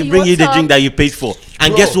Yeah, for. you see, She bring you the want drink that you paid for.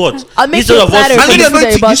 And guess what? I'll make Instead you a of platter. us And then the the food that annoying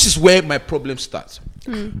you thing, bought. this is where my problem starts.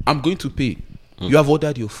 I'm going to pay. You have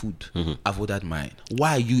ordered your food. I've ordered mine.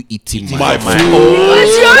 Why are you eating my food?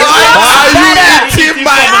 Why are you eating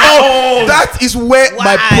my own? That is where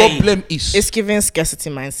my problem is. It's giving scarcity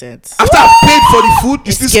mindset. After I've paid for the food,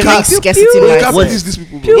 It's it's giving scarce. scarcity What mindset. is this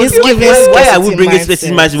people? Bro? It's giving Why are we scarcity bringing mindset.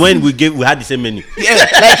 specific mindset when we had the same menu?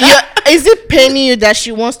 Is it paining you that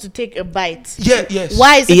she wants to take a bite? Yes.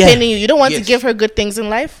 Why is it Yeah. paining you? You don't want to Yes. give her good things in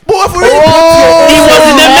life? But I've already bought It your- was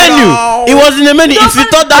in the menu. It was in the menu. If you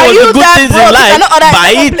thought that Are was you the good that things broke? in You life, cannot order buy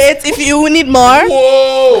a it. plate if you need more.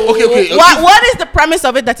 Whoa. Okay. What is the premise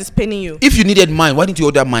of it that is paining you? If you needed mine, why didn't you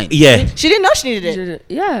order mine? Yeah. She didn't know she needed it.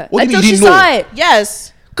 Yeah. What do you Until mean you she didn't saw know? it.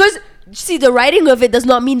 Yes. Because see, the writing of it does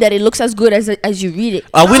not mean that it looks as good as you read it.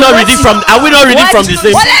 Are we not reading from? Are we not reading from the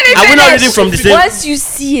same? Are we not reading from the same? Once you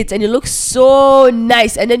see it and it looks so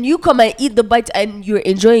nice, and then you come and eat the bite and you're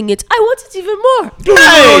enjoying it, I want it even more. No.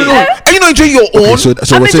 Are you not enjoying your own? Okay,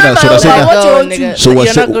 so I'm we're saying enjoying that. So my we're saying own. that. What you No, want nigga. So we're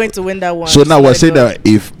You're say- not going to win that one. So now Just we're let saying it go. that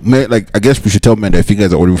if men, like, I guess we should tell men that if you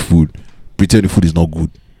guys are ordering food, pretend the food is not good,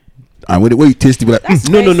 and when you taste it, be like, That's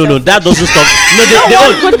No. very That doesn't stop. No, You don't they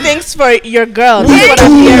want don't. good things for your girl. That's what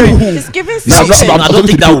I'm hearing. It's giving I'm not- something. I don't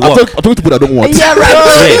think that would I'm work. talking to people that don't want. Yeah,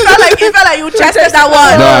 right. You felt like you chested that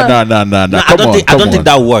one. No. No, I don't think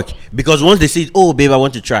that will work because once they say, "Oh, babe, I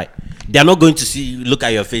want to try," they are not going to look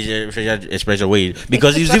at your facial expression way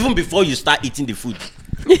because it's even before you start eating the food.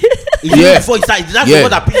 It's even before you start. That's the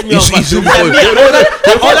one that pisses me off. It's Like, before- me, I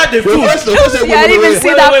ordered the food. Yeah, I didn't even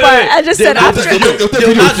see that part. I just said after.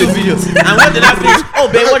 They'll have the video. And when did I finish? Oh,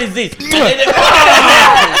 babe, what is this?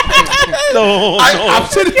 No. I've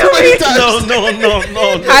said it too many times.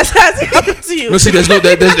 No. Has it happened to you? No, see,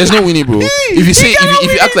 there's no winning, bro. If you say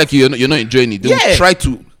if you act like you're not enjoying it, they will try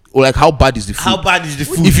to. Or like, how bad is the food? How bad is the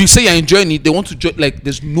food? If you say you're enjoying it, they want to like.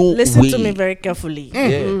 There's no Listen way. to me very carefully.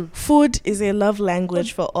 Yeah. Food is a love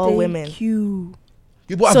language for all women. Thank you.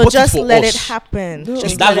 You bought- I So bought just it for let us. it happen. No.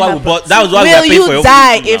 Just That's let it why we happen. bought. That was why we Will are paying for you your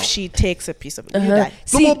die food if now. she takes a piece of it? You Uh-huh. die.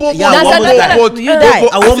 See, No, but- Yeah, but- I almost but- died. but- You die.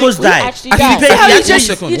 I almost You died. actually I think- die. See how Yeah, you just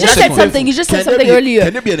second, you one just said second. something. You just said Can something there be- earlier.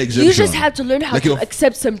 can there be an You exemption? just have to learn how Like to if-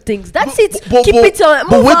 accept some things. That's it. But Keep it on.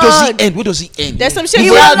 But Move where does on. it end? Where does it end? There's some shit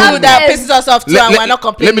You we all will not do that end. pisses us off too, and we're not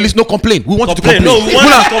complaining. Let me listen. No complain. We want you to Complain. complain. No, we want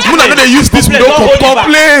you to complain. Muna, they use this. We Complain. don't Don't hold it back.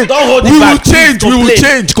 complain. Don't hold it We will back. change. We will Complain.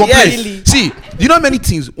 change. Complain. Really. See, you know how many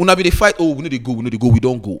things? Una be they fight. Oh, we know they go. We know they go. We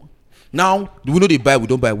don't go. Now we know they buy. We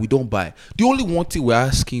don't buy. We don't buy. The only one thing we're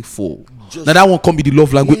asking for. Now that one can be the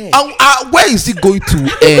love language. Where is it going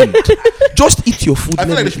to end? Just eat your food. I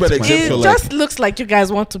feel let like me they should eat make mine. an It So, like- just looks like you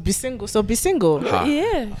guys want to be single, so be single.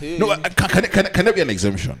 Yeah. No, can there be an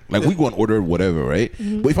exemption? Like, we go and order whatever, right?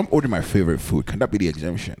 But if I'm ordering my favorite food, can that be the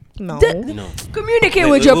exemption? No. No. Communicate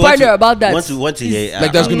Wait, with we your want partner to- about that. Want to hear?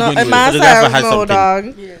 Like that's No, gonna go my anywhere. answer Photographer has is no,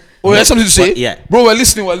 something. dog. Oh, that's something to say. Yeah. Bro, we're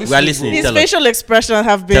listening. We're listening. We are listening. His Tell us. facial expressions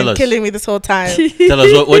have Tell been us. killing me this whole time. Tell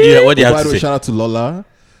us what do you By have the to way, say? shout out to Lola.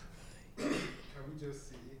 Can we just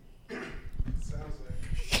see? It sounds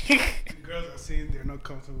like the girls are saying they're not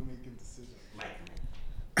comfortable making decisions.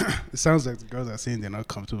 It sounds like the girls are saying they're not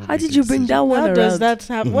comfortable. How did making you bring that decisions. one How around? does that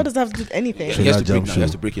have? What does that have to do with anything? He has to Jump break down. He has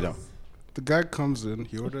shoe. to break it down. The guy comes in,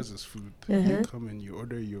 he orders his food. You come in, you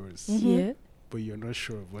order yours, Yeah. but you're not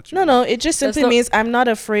sure of what you No, no. It just That's simply not- means I'm not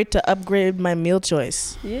afraid to upgrade my meal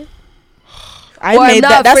choice. Yeah. I Or I'm made not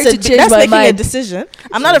that. That's afraid a, to change that's my making a mind. decision.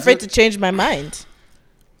 I'm not afraid to change my mind.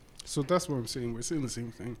 So that's what I'm saying. We're saying the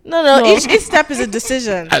same thing. No. Each step is a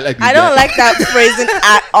decision. I don't like that phrasing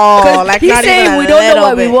at all. Like, He's not saying even we a don't know little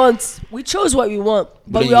what we bit. want. We chose what we want,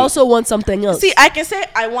 but then we you- also want something else. See, I can say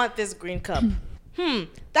I want this green cup.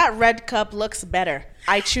 That red cup looks better.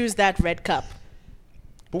 I choose that red cup.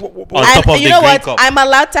 On And top of you the know green what? cup. I'm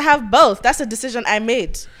allowed to have both. That's a decision I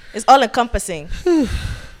made. It's all encompassing.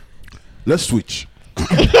 Let's switch.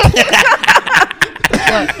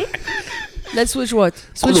 Let's switch what?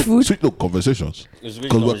 Switch food. Switch no conversations. It's really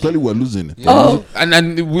Because conversation. clearly we're losing it. Oh,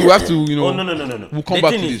 and we have to, you know. Oh, no. We'll come the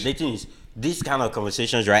back thing to is, this. The thing is, these kind of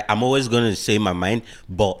conversations, right? I'm always going to say my mind,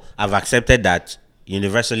 but I've accepted that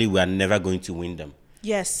universally we are never going to win them.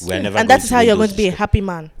 Yes. We're never And going that is to how win you're those going to be a happy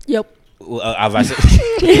man. yep. I've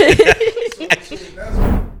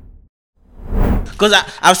because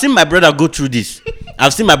I've seen my brother go through this. I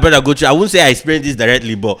wouldn't say I experienced this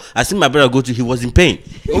directly, but I've seen my brother go through. He was in pain.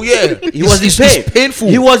 Oh yeah, He was in pain. It's painful.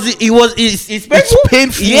 It's painful.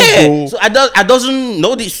 painful, Yeah. bro. So I doesn't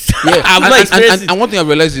know this. Yeah, I've and, not experienced and one thing I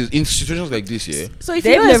realized is in situations like this, yeah. So if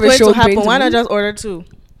They've you know it's never going to showed happen, pain to why not me. just order two?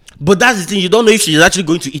 But that's the thing. You don't know if she's actually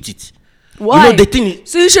going to eat it. Why? You know the thing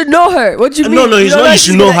is, So you should know her. What do you mean? no, it's not. You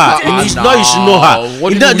should know her. It's not. You should know her. What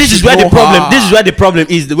do you mean we This is should where the know problem. her? This is where the problem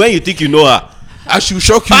is. When you think you know her. I should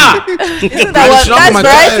shock you. Isn't that what? should not That's be my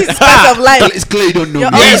variety child. spice of life. It's clear you don't know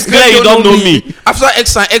You're me. always- Yes, clear you don't know me. After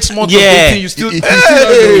X and X months Yeah. of dating, you still If you hey, still don't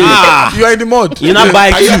know me. you are in the mud. You not buy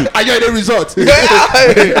Are you, two. are you in the resort?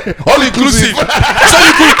 All inclusive. So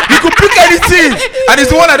you could pick anything, and it's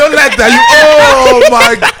the one I don't like that you. Oh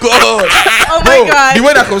my god. Oh my Bro, God. the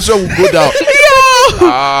way that concern will go down.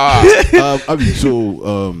 I mean,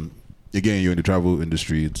 so again, you're in the travel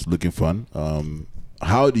industry. It's looking fun.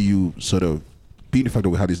 How do you sort of, being the fact that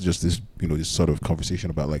we had this this sort of conversation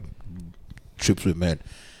about like trips with men?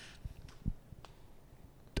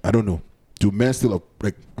 I don't know. Do men still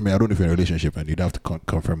like? I mean, I don't know if you're in a relationship and you'd have to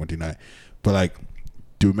confirm or deny, but like,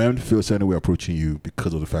 do men feel a certain way approaching you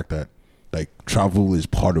because of the fact that like travel is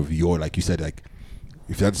part of your, like you said, like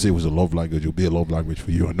if you had to say it was a love language, it would be a love language for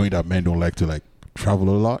you, and knowing that men don't like to like travel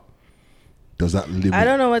a lot, does that limit? I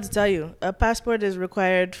don't know what to tell you. A passport is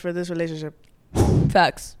required for this relationship.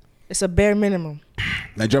 Facts. It's a bare minimum.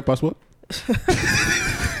 Nigerian passport?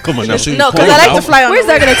 Come on now. No, because I like to fly on Where's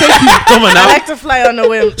the that whim. gonna take you? Come on I now. like to fly on a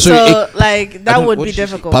whim. So So, like, that don't- would what be did she say?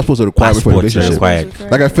 difficult. Passports are required for a Passports are relationship.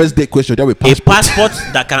 required. Like a first date question, that would A passport. passport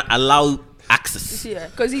that can allow access. Yeah,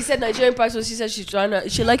 because he said Nigerian passport. She said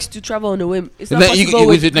she likes to travel on a whim. It's And not then possible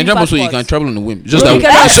with with Nigerian passport, you can passports. travel on a whim. Just No, that. you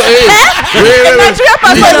cannot. So, hey, wait. Nigeria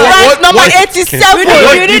passport What- is number what- 87.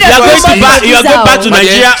 You need You a are going passport back. You are going back to visa.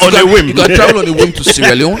 Nigeria on a whim. You can travel on a whim to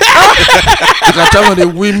Sierra Leone. You can travel on a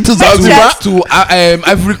whim to Zanzibar, to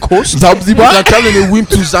Ivory Coast. Zanzibar? You can travel on a whim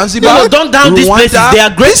to Zanzibar. No, don't down these places. Rwanda. They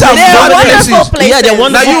are great. These are They're mad wonderful places. Yeah, they're places.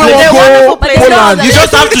 wonderful Now you places. won't wonderful go places. Poland. You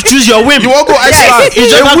just have to choose your whim. You won't go Iceland. You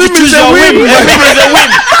just A have to whim choose is a your whim. whim. A whim is a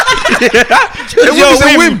whim. A whim your is a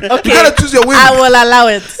whim. whim. You gotta choose your whim. I will allow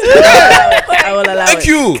it. I will allow Thank it.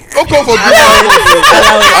 you. Don't come for green passport.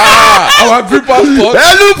 Our green passport.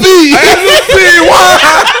 LUP!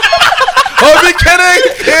 Obi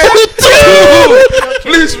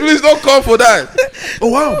please don't come for that. Oh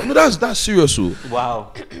wow, no, that's serious. So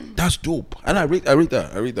Wow. that's dope, and I rate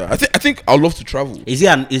that. I think I'd love to travel. Is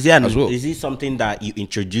it something that you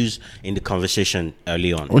introduce in the conversation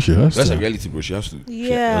early on? Oh, she has That's to. a reality, bro. She has to.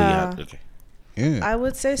 Yeah. Okay. Yeah. I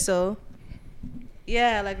would say so.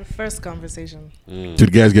 Yeah, like the first conversation. Do the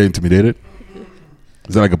guys get intimidated?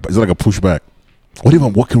 Is that like a pushback? What if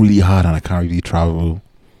I'm working really hard and I can't really travel,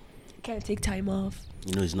 Can't take time off.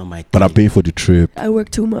 You know, it's not my. but I'm thing. paying for the trip? I work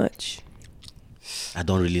too much. I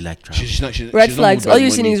don't really like travel. She's not. Red she's not flags. moved by All you're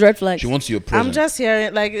money. seeing is red flags. She wants your presence. I'm just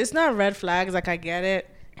hearing, like, it's not red flags. Like, I get it.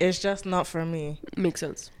 It's just not for me. Makes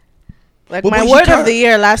sense. Like, But my you word can't- of the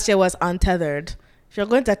year last year was untethered. If you're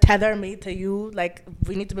going to tether me to you, like,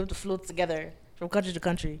 we need to be able to float together from country to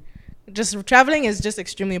country. Just traveling is just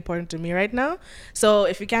extremely important to me right now. So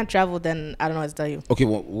if you can't travel, then I don't know what to tell you. Okay,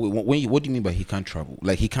 well, what do you mean by he can't travel?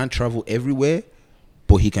 Like he can't travel everywhere,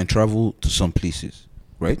 but he can travel to some places,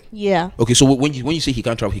 right? Yeah. Okay, so when you say he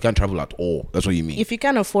can't travel at all. That's what you mean. If you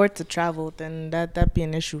can't afford to travel, then that'd be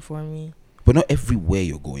an issue for me. But not everywhere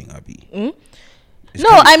you're going, Abby. It's No,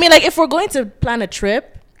 kind of- I mean, like, if we're going to plan a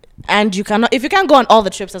trip and you cannot, if you can't go on all the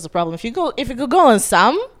trips, that's a problem. If you could go on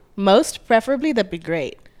some, most preferably, that'd be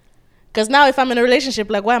great. Because now if I'm in a relationship,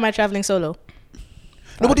 like, why am I traveling solo?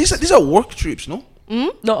 No, but these are work trips, no?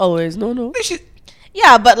 Not always. No. They should-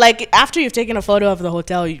 Yeah, but like after you've taken a photo of the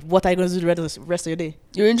hotel, what are you going to do the rest of your day?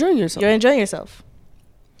 You're enjoying yourself. You're enjoying yourself.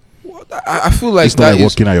 I feel like It's not that like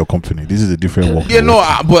is. working at your company. This is a different work. Yeah, no,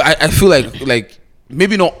 but I feel like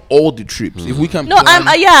maybe not all the trips. If we can, No, plan,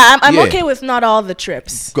 I'm Yeah. okay with not all the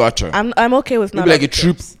trips. Gotcha. I'm okay with not Maybe all like a the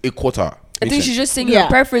trip, trips. a quarter. I think Makes she's sense. just saying Yeah. her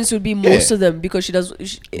preference would be most of them because she does.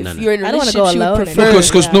 If you're in a I don't wanna relationship, go she would alone prefer.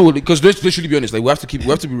 anymore. Because let's literally be honest. Like we have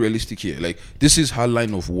to be realistic here. Like this is her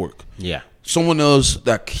line of work. Yeah. Someone else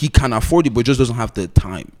that he can afford it, but just doesn't have the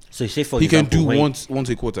time. So say for He can example, do when, once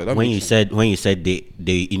a quarter. That when makes you sense. said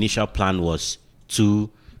the initial plan was 2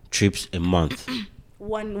 trips a month.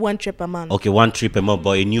 One trip a month. Okay, 1 trip a month,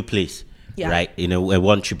 but a new place. Yeah. Right? In a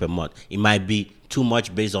 1 trip a month. It might be too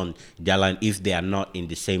much based on their line if they are not in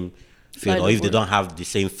the same field Line or of if they work. don't have the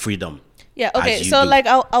same freedom. Yeah, okay. as you So do. like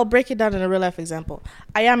I'll break it down in a real life example.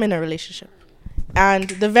 I am in a relationship. And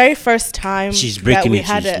the very first time She's that breaking we it,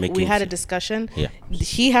 had she's a making we had a it. discussion, Yeah.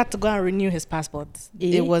 he had to go and renew his passport.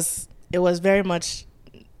 Eh? It was very much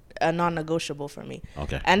a non-negotiable for me.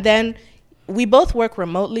 Okay. And then we both work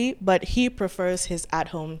remotely, but he prefers his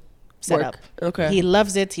at-home setup. Okay. He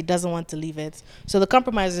loves it. He doesn't want to leave it. So the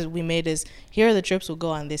compromises we made is here are the trips we'll go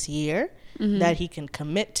on this year that he can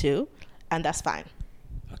commit to, and that's fine.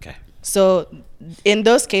 Okay. So in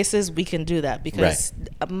those cases, we can do that because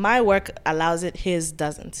my work allows it, his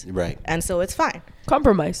doesn't. Right. And so it's fine.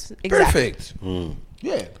 Compromise. Exactly. Perfect.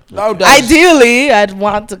 Yeah. Now that's Ideally, I'd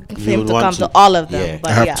want to, him would to want come to- to all of them. yeah. But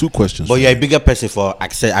I have yeah, 2 questions. But for you're a you. bigger person for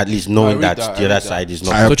access, at least knowing I read that that, the I other read side that. is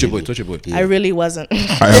not. touch your boy. Touch your boy. Yeah. I really wasn't.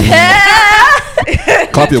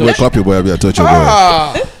 Clap your boy, Abby. I touch your boy.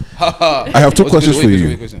 I have 2 questions for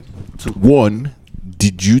you. One,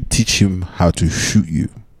 did you teach him how to shoot you?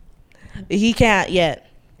 He can't yet.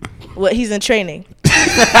 Well, he's in training.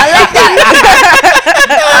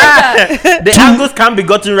 The angles can't be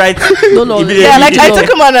gotten right. No. Immediately. Yeah, like I No. took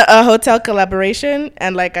him on a hotel collaboration,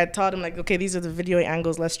 and like I taught him like, okay, these are the video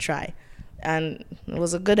angles. Let's try, and it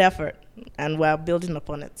was a good effort, and we're building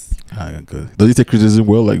upon it. Good. Does he take criticism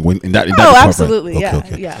well? Like when in that Oh, department? absolutely, Okay, yeah,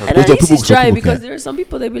 okay. yeah. And Those at are least people- he's some trying people because can't. there are some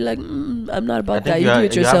people they be like, I'm not I about think that. You do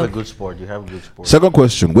it you have yourself. a good sport. You have a good sport. Second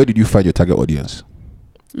question: where did you find your target audience?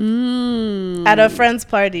 At a friend's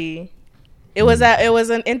party. It was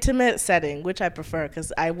an intimate setting, which I prefer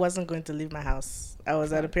because I wasn't going to leave my house. I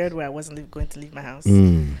was at a period where I wasn't going to leave my house.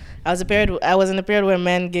 I was in a period where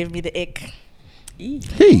men gave me the ick.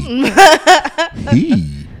 Hey,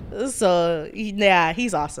 So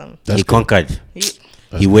he's awesome. He conquered. He-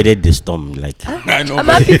 He weathered the storm. Like I know. I'm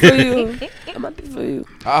happy for you. I'm happy for you.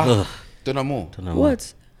 Donamo.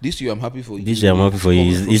 What? This year I'm happy for you. this year I'm happy for you.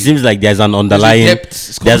 It seems like there's an underlying.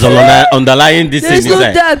 depth. There's an underlying this There's thing no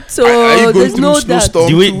inside. doubt. So Are you going there's through no doubt. snowstorm?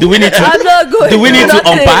 Do we need to? I'm not going. Do we need to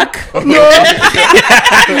nothing. unpack?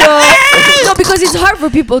 No, because it's hard for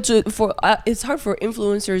people it's hard for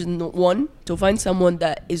influencers to find someone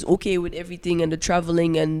that is okay with everything and the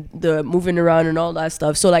traveling and the moving around and all that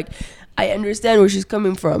stuff. So like, I understand where she's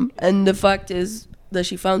coming from, and the fact is that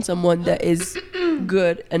she found someone that is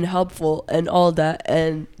good and helpful and all that,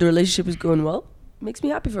 and the relationship is going well. Makes me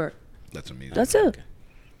happy for her. That's amazing. That's it.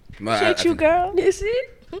 Appreciate you, girl. You see,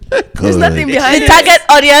 there's nothing behind The it. target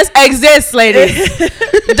audience exists, ladies.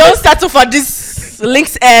 Don't settle for this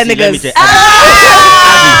links air See, let me niggas. tell-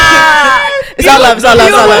 It's all love. It's all love.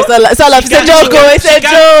 It's all love. It's all love. It's a joke. It's a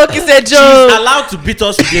joke. It's a She's joke. allowed to beat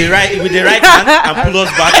us with the right hand and pull us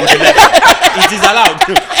back with the left. It is allowed.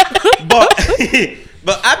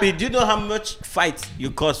 But Abby, do you know how much fight you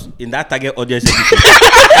cause in that target audience? are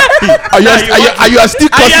you still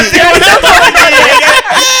cussing?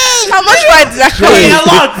 How much fight is that? A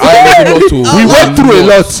lot. We went through a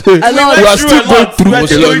lot. We are through still a going lot. through We are a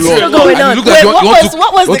still lot. going going on. Wait,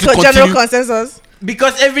 what was the general consensus?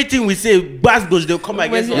 Because everything we say, goes, they'll come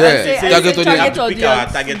against us. Yeah. and say, Target we have audience. to pick our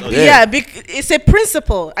target audience. Yeah, it's a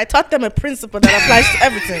principle. I taught them a principle that applies to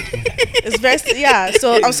everything. It's very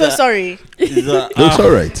So I'm so sorry. It's, It's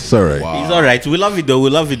all right. It's all right. It's all right. We love it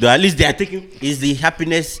though. At least they are taking. It's the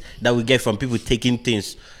happiness that we get from people taking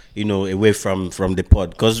things, away from the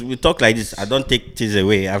pod. Because we talk like this. I don't take things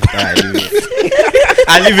away after I leave it.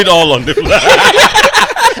 I leave it all on the floor.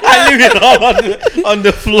 I leave it all on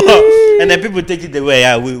the floor, and then people take it away.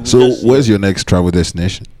 Yeah. We So, just, where's your next travel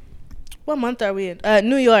destination? What month are we in?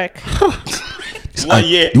 New York. One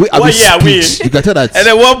year? The way Abby What year are we speaks, in? you can tell that And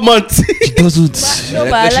then what month? she doesn't. No,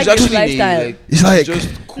 but I like this lifestyle. It's like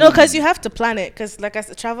No, because you have to plan it. Because like I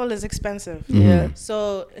said, travel is expensive. Yeah.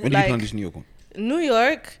 So When did you plan this New York one? New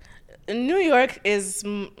York is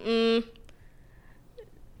New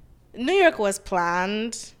York was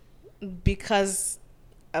planned because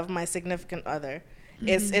of my significant other.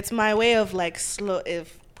 It's my way of like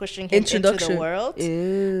pushing him into Introduction. the world.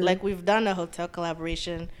 Yeah. Like we've done a hotel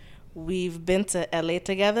collaboration. We've been to LA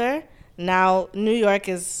together. Now New York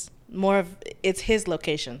is more of it's his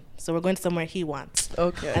location. So we're going somewhere he wants.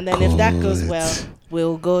 Okay. And then if that goes well,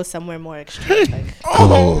 we'll go somewhere more extreme. Like,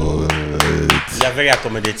 You are very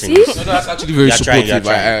accommodating. See? No, that's actually very You're trying, supportive.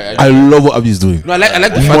 you're trying. I love what Abby's doing. No, I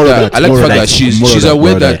like the More fact of that that, I like the more fact of that that, she's more of that, aware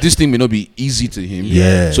more of that that. this thing may not be easy to him.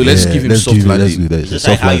 Yeah. So let's give him let's soft do that. landing. Let's Just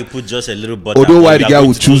do like that. how you put just a little butter. Although why on, the you guy are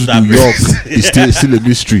would going to choose toast that New York bread. is still a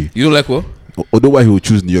mystery. You don't like what? Although why he would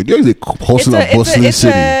choose New York. New York is a hustling and bustling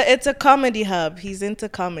city. it's a comedy hub. He's into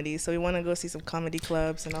comedy, so we want to go see some comedy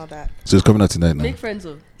clubs and all that. So it's coming out tonight now. Make friends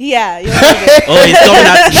of. Yeah. You'll love it. Oh, he's coming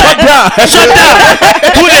out. Shut down.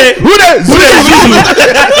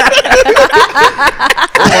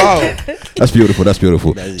 That's beautiful. That's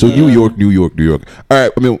beautiful. So New York. All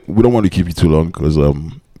right. I mean, we don't want to keep you too long because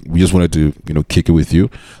we just wanted to kick it with you.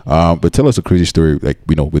 But tell us a crazy story, like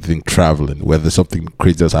within traveling, whether something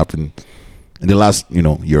crazy has happened in the last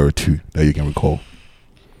year or two that you can recall.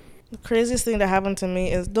 The craziest thing that happened to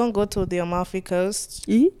me is don't go to the Amalfi Coast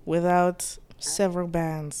without several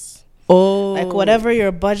bands. Oh. Like whatever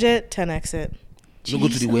your budget, 10x it. You go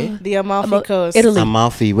to the where? The Amalfi Coast. Italy.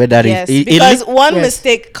 Amalfi, where that Yes, is. because one Yes.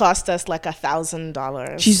 mistake cost us like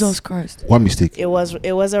 $1,000. Jesus Christ. One mistake. It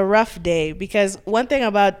was a rough day because one thing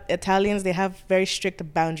about Italians, they have very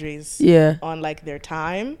strict boundaries Yeah. on like their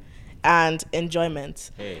time and enjoyment.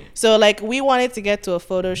 So like we wanted to get to a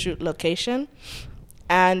photo shoot location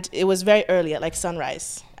and it was very early at like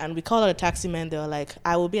sunrise, and we called out a taxi man. They were like,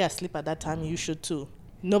 I will be asleep at that time, you should too.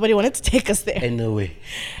 Nobody wanted to take us there. No way.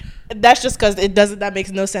 That's just because that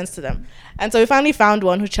makes no sense to them. And so we finally found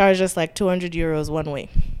one who charged us like 200 euros one way.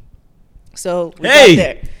 So we got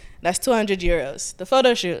there. That's 200 euros. The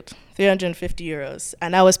photo shoot, 350 euros.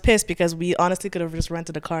 And I was pissed because we honestly could have just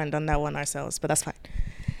rented a car and done that one ourselves, but that's fine.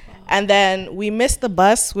 And then we missed the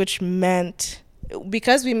bus, which meant,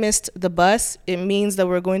 because we missed the bus, it means that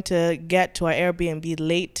we're going to get to our Airbnb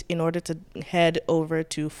late in order to head over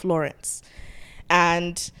to Florence.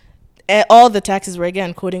 And all the taxis were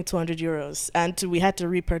again quoting 200 euros, and we had to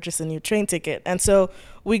repurchase a new train ticket. And so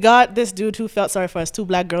we got this dude who felt sorry for us, two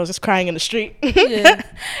black girls just crying in the street. Yeah.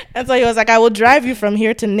 And so he was like, I will drive you from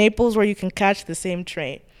here to Naples where you can catch the same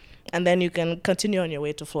train, and then you can continue on your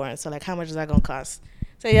way to Florence. So like, how much is that going to cost?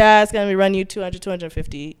 So yeah, it's going to be run you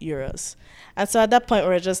 250 euros. And so at that point,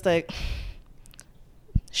 we're just like,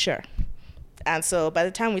 sure. And so by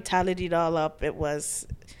the time we tallied it all up, it was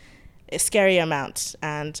a scary amount,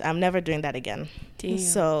 and I'm never doing that again. Damn.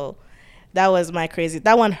 So that was my crazy.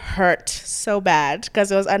 That one hurt so bad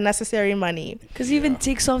because it was unnecessary money. Because it even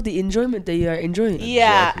takes off the enjoyment that you are enjoying.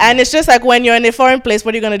 Yeah, and it's just like when you're in a foreign place,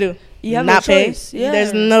 what are you gonna do? You have Not no pay? choice. Yeah.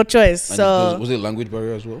 There's no choice. And So was it a language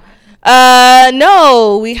barrier as well?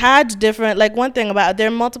 no, we had different, like one thing about, there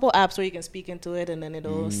are multiple apps where you can speak into it and then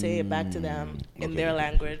it'll say it back to them in their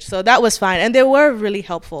language. So that was fine. And they were really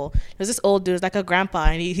helpful. There was this old dude, like a grandpa,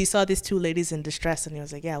 and he saw these two ladies in distress and he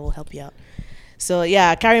was like, yeah, we'll help you out. So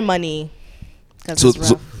yeah, carry money. So,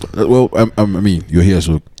 well, I mean, you're here,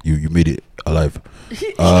 so you made it alive.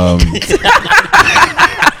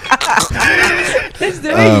 That's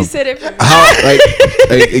the way you said it. How,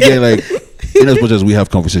 like again, like, in as much as we have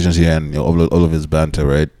conversations here and all of it's banter,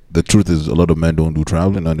 right? The truth is, a lot of men don't do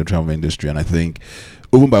traveling in the travel industry, and I think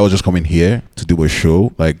even by us just coming here to do a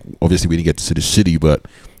show, like obviously we didn't get to see the city, but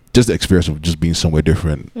just the experience of just being somewhere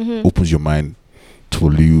different opens your mind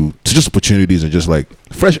to just opportunities and just like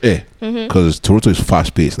fresh air. Because Toronto is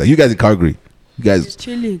fast paced. Like you guys in Calgary, you guys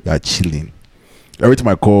are chilling. Every time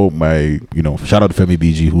I call my, shout out to Femi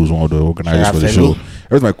BG, who's one of the organizers for the show.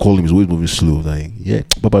 Every time I call him, he's always moving slow. Like, yeah,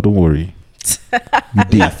 Baba, don't worry. You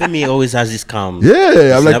did. Yeah, Femi always has this calm.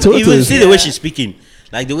 Yeah, I'm like, Toronto you will is. see the way she's speaking,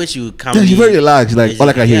 like the way she would calm. Yeah, she's very relaxed. Like, all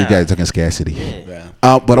I can hear you guys talking scarcity.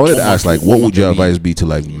 But I wanted to ask, like, what would your advice be to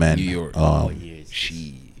like men New York.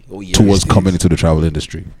 towards coming into the travel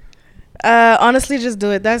industry? Honestly, just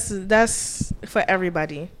do it. That's for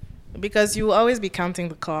everybody, because you will always be counting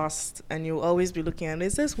the cost and you will always be looking at,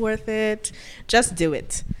 is this worth it? Just do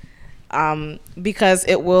it. Because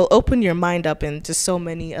it will open your mind up into so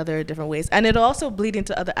many other different ways, and it'll also bleed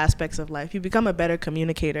into other aspects of life. You become a better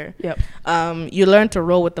communicator. Yep. You learn to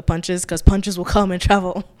roll with the punches, because punches will come in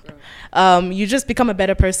travel. You just become a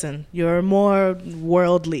better person. You're more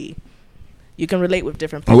worldly. You can relate with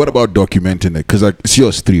different people. And what about documenting it? Because like, it's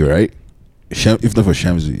yours three, right? If not for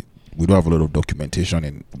Shamsi, we don't have a lot of documentation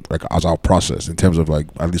in like as our process in terms of like,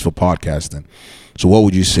 at least for podcasting. So what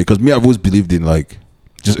would you say? Because me, I've always believed in like,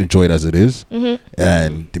 just enjoy it as it is,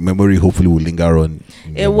 and the memory hopefully will linger on.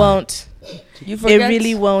 It won't. You forget? It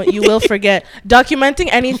really won't. You will forget. Documenting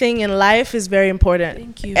anything in life is very important.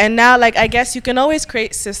 Thank you. And now, like, I guess you can always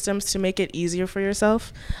create systems to make it easier for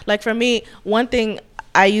yourself. Like for me, one thing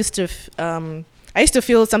I used to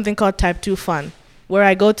feel something called type 2 fun, where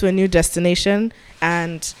I go to a new destination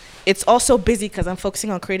and it's also busy because I'm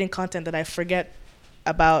focusing on creating content that I forget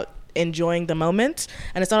about enjoying the moment.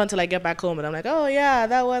 And it's not until I get back home and I'm like, oh yeah,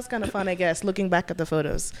 that was kind of fun, I guess, looking back at the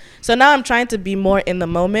photos. So now I'm trying to be more in the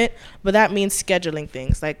moment, but that means scheduling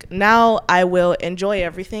things. Like now I will enjoy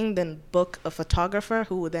everything, then book a photographer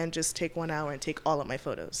who will then just take 1 hour and take all of my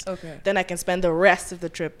photos. Okay. Then I can spend the rest of the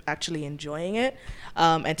trip actually enjoying it,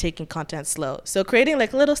 and taking content slow. So creating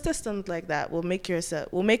like little systems like that will make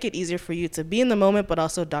it easier for you to be in the moment, but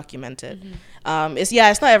also document it. It's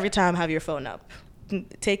not every time have your phone up,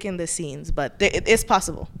 take in the scenes, but it's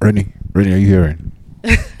possible. Rennie, are you hearing?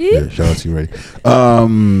 Yeah, shout out to you, Rennie.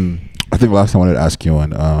 I think last time I wanted to ask you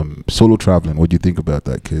on solo traveling. What do you think about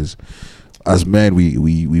that? Because as men,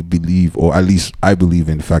 we believe, or at least I believe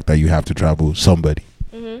in the fact that you have to travel with somebody.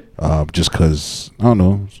 Just because, I don't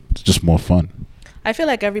know, it's just more fun. I feel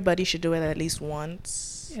like everybody should do it at least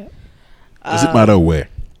once. Yeah. Does it matter where?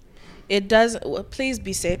 It does. Well, please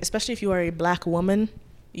be safe, especially if you are a black woman.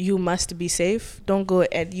 You must be safe. Don't go,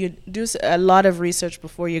 and you do a lot of research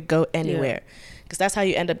before you go anywhere, because that's how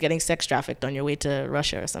you end up getting sex trafficked on your way to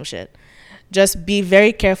Russia or some shit. Just be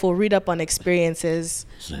very careful, read up on experiences.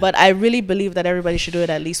 But I really believe that everybody should do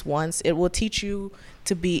it at least once. It will teach you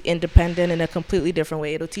to be independent in a completely different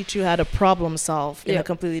way. It'll teach you how to problem solve in a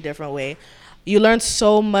completely different way. You learn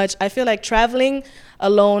so much. I feel like traveling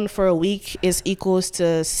alone for a week is equals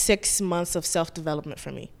to 6 months of self-development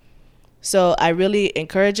for me. So I really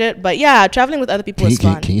encourage it. But yeah, traveling with other people is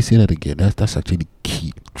fun. Can you say that again? That's actually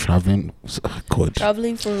key. Traveling, God.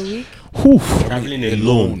 Traveling for a week? Traveling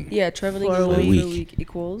alone. Yeah, traveling For a alone week. for a week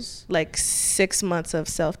equals. Like 6 months of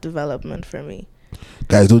self-development for me.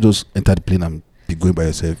 Guys, don't just enter the plane and be going by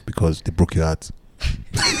yourself because they broke your heart.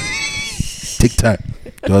 Take time.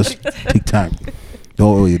 Just take time.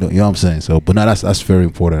 You know what I'm saying? So, but now that's very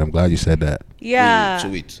important. I'm glad you said that. Yeah.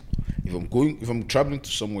 Wait. If I'm traveling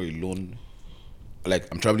to somewhere alone, like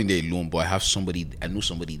I'm traveling there alone, but I know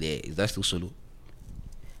somebody there, is that still solo?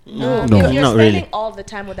 No. If you're Not spending really. all the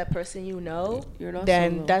time with that person you know, You're not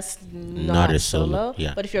then solo. that's not as solo. solo,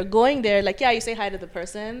 yeah. But if you're going there, like, you say hi to the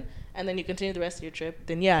person and then you continue the rest of your trip,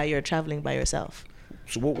 then you're traveling by yourself.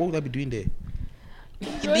 So what would I be doing there?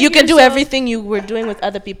 You can do everything you were doing with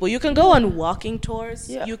other people. You can go on walking tours.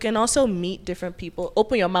 Yeah. You can also meet different people.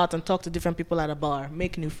 Open your mouth and talk to different people at a bar.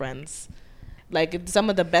 Make new friends. Like, some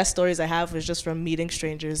of the best stories I have is just from meeting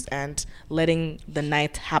strangers and letting the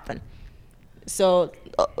night happen. So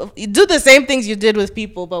you do the same things you did with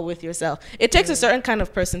people, but with yourself. It takes a certain kind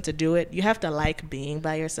of person to do it. You have to like being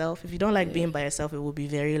by yourself. If you don't like being by yourself, it will be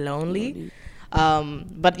very lonely.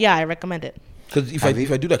 But yeah, I recommend it. Because if I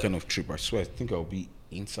do that kind of trip, I swear I think I'll be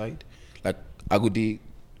inside. Like I go there,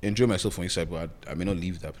 enjoy myself from inside, but I may not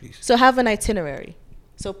leave that place. So have an itinerary.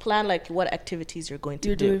 So plan like what activities you're going to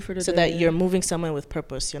You're do doing for the so day, that you're moving somewhere with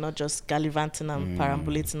purpose. You're not just gallivanting and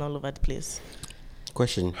perambulating all over the place.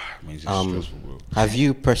 Question. Man, it's just stressful, bro. Have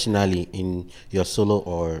you personally, in your solo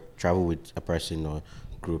or travel with a person or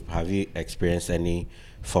group, have you experienced any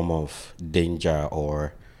form of danger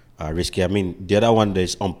or risky? I mean, the other one,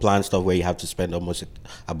 there's unplanned stuff where you have to spend almost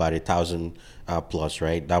about 1,000 plus,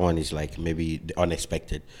 right? That one is like maybe the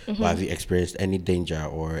unexpected. But have you experienced any danger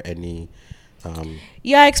or any...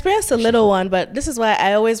 Yeah, I experienced a little one, but this is why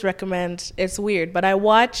I always recommend, it's weird, but I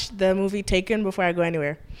watch the movie Taken before I go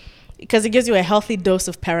anywhere. Because it gives you a healthy dose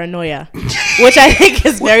of paranoia, which I think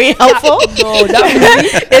is very helpful. No,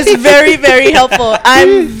 that It's very, very helpful.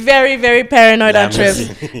 I'm very, very paranoid on trips.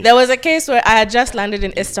 There was a case where I had just landed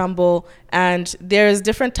in Istanbul, and there's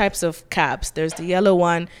different types of cabs. There's the yellow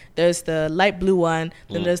one, there's the light blue one,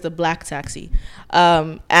 then there's the black taxi.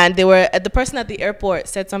 And the person at the airport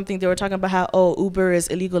said something. They were talking about how, Uber is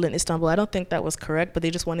illegal in Istanbul. I don't think that was correct, but they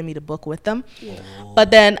just wanted me to book with them. Yeah. But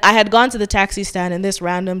then I had gone to the taxi stand, and this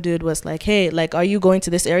random dude was like, hey, like, are you going to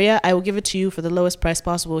this area? I will give it to you for the lowest price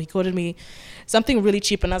possible. He quoted me something really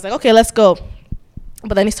cheap, and I was like, okay, let's go.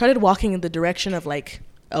 But then he started walking in the direction of like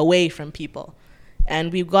away from people.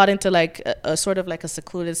 And we got into like a sort of like a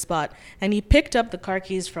secluded spot, and he picked up the car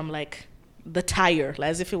keys from like the tire,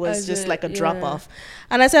 as if it was just like a drop off.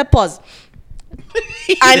 And I said, pause.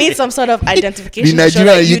 I need some sort of identification. The to show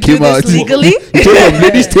Nigerian that you do came out this legally.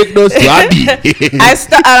 ladies take notes to Andy. And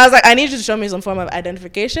I was like, I need you to show me some form of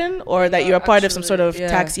identification, or that you're a part of some sort of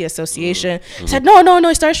taxi association. He said, no.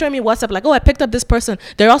 He started showing me WhatsApp, like, I picked up this person.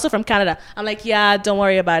 They're also from Canada. I'm like, yeah, don't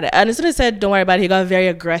worry about it. And as soon as he said, don't worry about it, he got very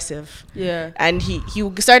aggressive. Yeah. And he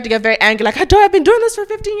started to get very angry, like, I've been doing this for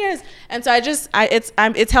 15 years. And so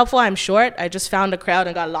it's helpful. I'm short. I just found a crowd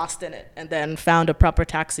and got lost in it, and then found a proper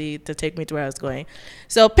taxi to take me to where I was going.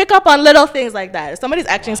 So pick up on little things like that. If somebody's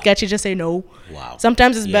acting sketchy, just say no. Wow.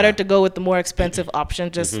 Sometimes it's better to go with the more expensive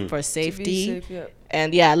option just for safety.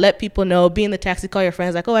 And let people know. Be in the taxi, call your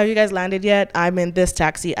friends like, oh, have you guys landed yet? I'm in this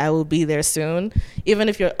taxi. I will be there soon. Even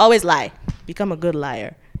if you're always lie. Become a good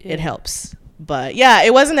liar. It helps. But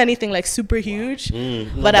it wasn't anything like super huge.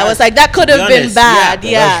 But I was like, that could have been bad.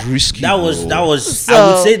 That's risky. That was. So,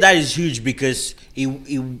 I would say that is huge because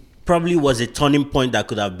it probably was a turning point that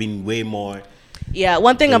could have been way more. Yeah,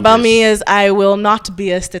 one thing about me is I will not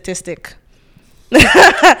be a statistic.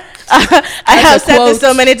 I have said this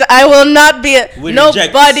so many times. I will not be.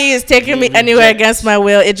 Nobody is taking me anywhere against my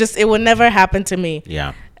will. It will never happen to me.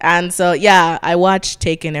 Yeah. And so I watch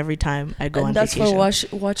Taken every time I go on vacation. And that's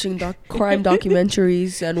for watching crime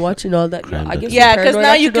documentaries and watching all that. Because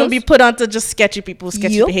now you can be put onto just sketchy people's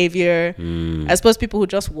sketchy behavior. I suppose people who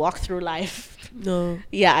just walk through life. No.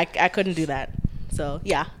 Yeah, I couldn't do that. So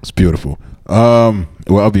it's beautiful. Well,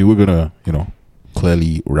 Abby, we're gonna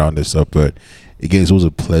clearly round this up, but again, it's always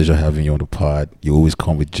a pleasure having you on the pod. You always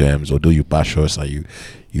come with gems, although you bash us and you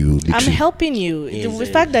I'm helping you. The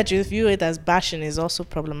fact that you view it as bashing is also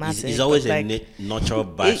problematic. It's always a natural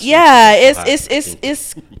bash.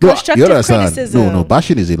 It's constructive criticism. No,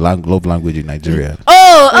 bashing is a love language in Nigeria.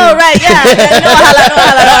 Oh, right,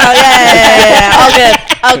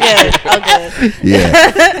 Okay.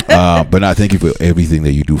 But I thank you for everything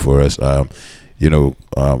that you do for us. I can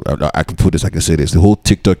say this, the whole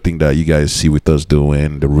TikTok thing that you guys see with us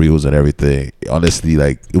doing, the reels and everything, honestly,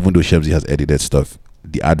 like, even though Shemzy has edited stuff,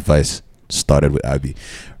 the advice started with Abby.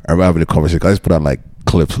 I remember having a conversation, I just put on like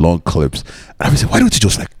long clips, and I said, why don't you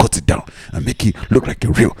just like cut it down and make it look like a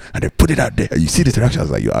reel and then put it out there, and you see the interaction. I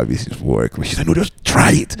was like, yo, Abby, this work. But she said, no, just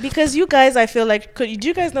try it. Because you guys, I feel like, do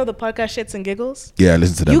you guys know the podcast Shits and Giggles? Yeah,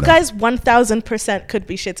 listen to them. You guys 1000% could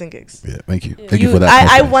be Shits and Gigs. Yeah, thank you. Thank you for that.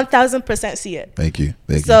 I 1000% see it. Thank you.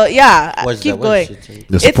 So keep going.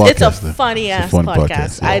 It's a funny ass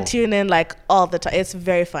podcast. I tune in like all the time. It's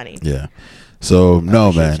very funny. Yeah. So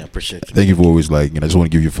no, man. Thank you for always I just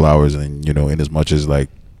want to give you flowers, and in as much as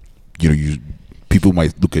you people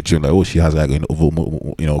might look at you and like, oh, she has like over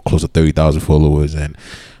close to 30,000 followers, and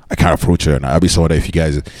I can't approach her. And I'll be someone that if you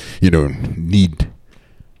guys need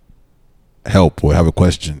help or have a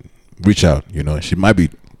question, reach out. She might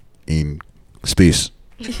be in space,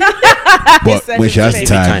 but when she has the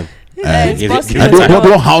time.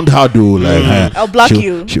 Don't hound her, dude. I'll block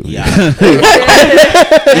you. It's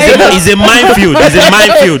a minefield.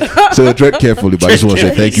 So tread carefully, but I just want to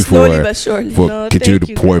say thank you for continuing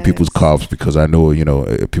to pour in people's cups, because I know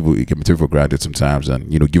people get material for granted sometimes, and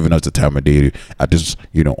giving us the time of day at this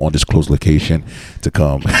undisclosed location to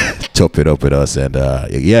come chop it up with us, and I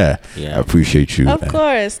appreciate you. Of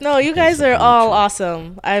course, no, you guys are all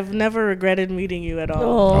awesome. I've never regretted meeting you at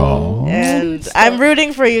all, and I'm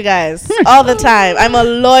rooting for you guys all the time. I'm a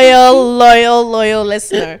loyal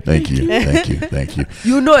listener. Thank you.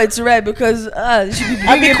 It's rare because I'll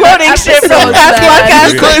be quoting shit from past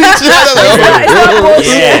podcasts.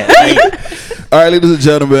 All right, ladies and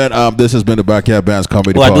gentlemen, this has been the Backyard Bands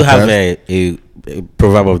Comedy Podcast. I do have a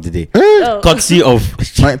proverb of the day. Courtesy of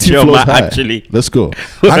Chioma, actually. Let's go.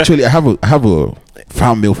 Actually, I have a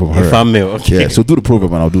fan mail from her. Fan mail, okay. Yeah, so do the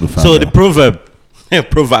proverb and I'll do the fan mail. So the proverb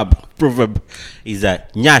is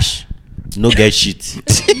that Nyash no get shit.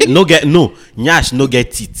 Nyash no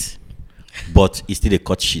get teeth, but it's still a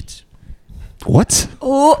cut shit. What?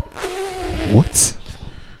 Oh. What?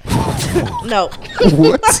 No.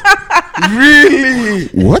 What? Really?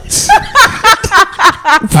 What?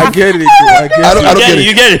 I get it. I don't get it.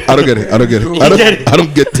 You get it. I don't get it. I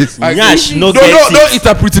don't get this. Nyash no get teeth. No,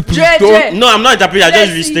 interpret it, please. No, I'm not interpreting. I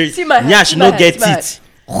just restate. Nyash no get teeth.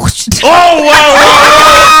 Oh wow!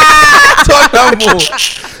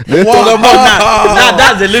 Now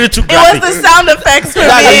that's a little too graphic. It was the sound effects for me.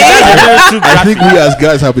 That's a little too graphic. I think we as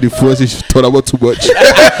guys have been influenced. Talk about too much.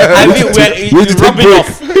 I mean, we're rubbing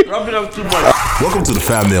off too much. Welcome to the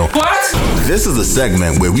Fan Mail. What? This is a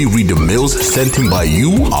segment where we read the mails sent in by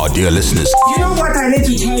you, our dear listeners. You know what I need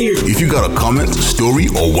to tell you? If you got a comment, story,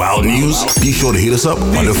 or wild news, be sure to hit us up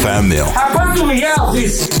on the Fan Mail. I want to hear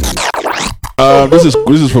this. This is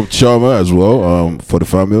from Chioma as well, for the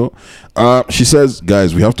family. She says,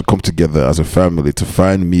 guys, we have to come together as a family to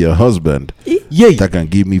find me a husband that can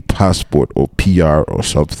give me passport or PR or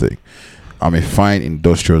something. I'm a fine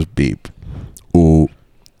industrious babe.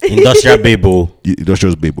 Industrious babe. You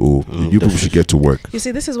people should get to work. You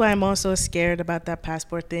see, this is why I'm also scared about that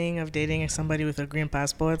passport thing of dating somebody with a green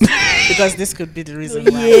passport, because this could be the reason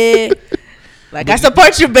why. Like, I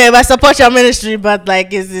support you, babe. I support your ministry, but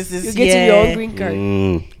like, is You're getting your own green card.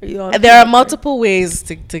 And there are multiple ways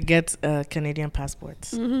to get Canadian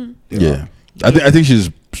passports. Yeah. I think she's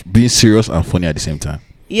being serious and funny at the same time.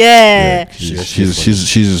 Yeah.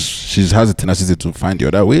 She's has a tenacity to find the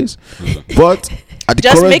other ways, but at the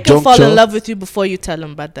Just current make him fall juncture- in love with you before you tell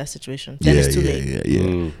him about that situation. Then it's too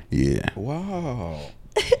late. Yeah. Wow.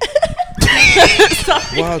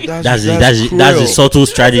 That's a subtle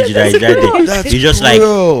strategy that you just like,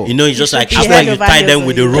 you know, you just like after you tie them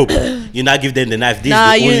with the rope, you now give them the knife. This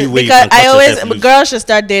is the only way because you can I always cut yourself girls should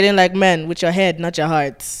start dating like men with your head, not your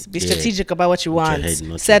heart. Be strategic about what you With your want. head,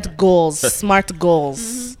 not Set your heart. goals, smart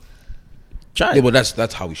goals. Try. Yeah, but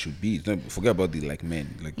that's how it should be. It's not, forget about the like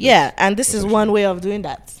men. Like Yeah, and this is one way of doing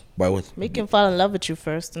that. By what? Make him fall in love with you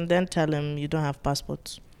first, and then tell him you don't have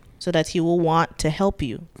passports, so that he will want to help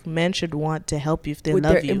you. Men should want to help you if they With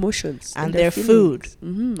love their you. emotions And their food.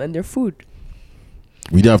 And their food.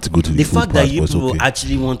 We don't have to go to The food fact that you passports, people okay.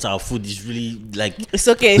 actually want our food is really like. It's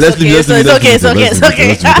okay. Let's leave it, let's leave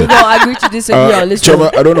it. No, I agree to disagree on this Chama,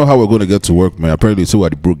 one. I don't know how we're going to get to work, man. Apparently, so are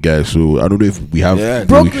the broke guys. So I don't know if we have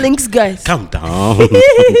Broke links, guys. Calm down.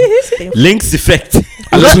 Links effect.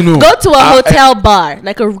 Go to a hotel bar,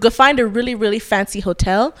 like go find a really, really fancy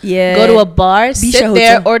hotel. Yeah. Go to a bar, Beach sit hotel.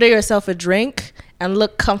 there, order yourself a drink, and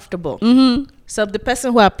look comfortable. So the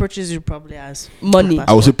person who approaches you probably has Money.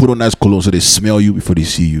 I would say put on nice cologne so they smell you before they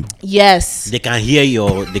see you. Yes. They can hear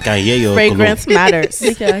your. Fragrance matters.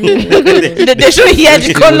 They can hear it. They should hear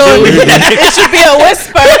the cologne. It should be a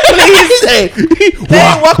whisper, please. Then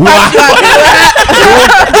you walk past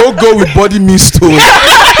you. Don't go with body mist.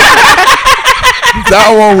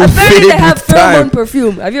 That one will Apparently fade they have with time. pheromone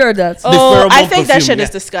perfume. Have you heard that? Oh, I pheromone think that perfume, shit yeah. is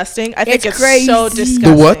disgusting. I think It's it's so crazy.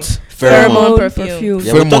 disgusting. The what? Pheromone perfume. Yeah,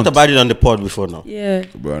 we Pheromone. talked about it on the pod before now. Yeah.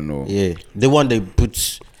 Bro, no. Yeah, the one they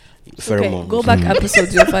put Okay, pheromones. go back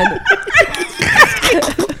episodes, you'll find it.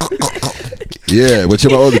 Yeah, but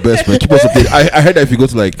Chama, all the best, man. Keep us updated. I heard that if you go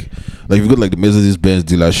to like if you go to like the Mercedes-Benz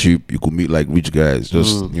dealership, you could meet like rich guys.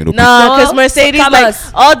 Just you know. No, because No, Mercedes, scammers.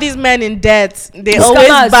 like all these men in debt, they Scammers.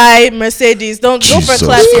 always buy Mercedes. Don't go for Jesus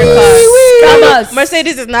classier Christ. cars. Scammers.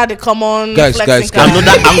 Mercedes is not the common Guys, flexing guys, car.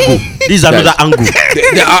 Another angle. This is another angle.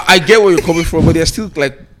 I get where you're coming from, but they're still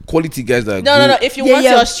like quality guys that No. If you Yeah, want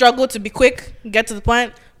yeah. your struggle to be quick, get to the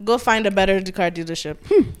point. Go find a better car dealership.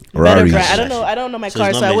 Better Rari's. brand. I don't know my So car,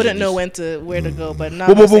 it's so not I wouldn't Mercedes. know where to go. But now,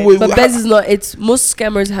 But Benz is not. It's most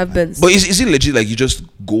scammers have Benz. But is it legit like you just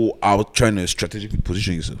go out trying to strategically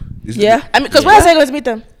position yourself? Is it Yeah. legit? I mean, because why was I going to meet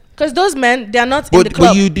them? Because those men, they're not in the But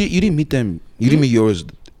club. you didn't meet them. You didn't meet yours.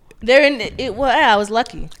 They're in it. Well, yeah, I was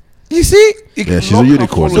lucky. You see? Yeah, she's a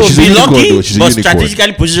unicorn. So She's a be unicorn, lucky, though. She's a but unicorn.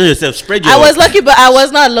 strategically position yourself. Spread your. I was lucky, but I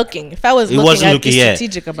was not looking. If I was He looking, wasn't I'd looking, be yeah.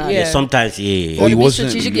 strategic about Yeah, it. sometimes, yeah. Oh, to he be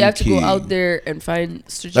wasn't strategic, you have to go looking. out there and find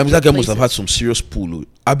strategic That means that guy must have had places. some serious pull.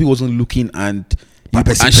 Abby wasn't looking and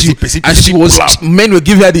Percy, she was men were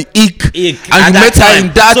giving her the ick, and you met her in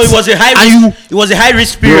that. So it was a high. and you It was a high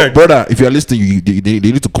risk Bro, period. brother, if you're listening, they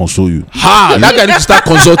need to console you. that guy needs to start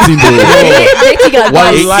consulting though. Making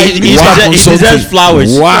advice. Why? He deserves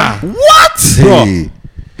flowers. Wow. What, Hey.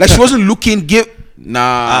 Like she wasn't looking.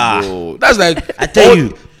 Bro. That's like I tell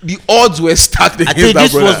you. the odds were stacked I against think that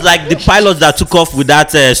this brother. was like the pilot that took off with that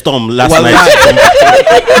storm last Well, night.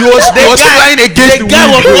 he was flying against The guy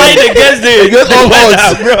was flying against all weather,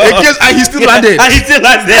 odds. bro. And he still landed. And he still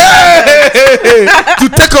landed. To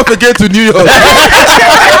take off again to New York.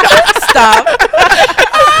 Stop.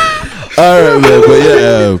 All right, man. But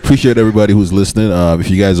yeah, appreciate everybody who's listening. If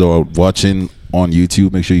you guys are watching on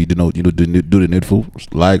YouTube, make sure you do the needful.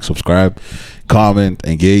 Like, subscribe, comment,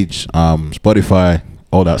 engage. Spotify,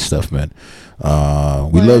 all that stuff, man.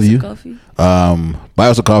 We love you. Coffee. Buy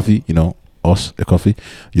us a coffee. Us a coffee.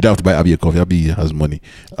 You don't have to buy Abby a coffee. Abby has money.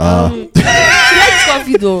 She likes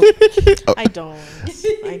coffee though. I don't.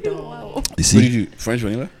 You What did see? you French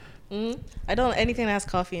vanilla? I don't. Anything that has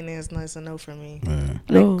coffee in it is no, it's a no for me.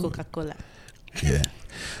 No. Like Coca-Cola. Yeah.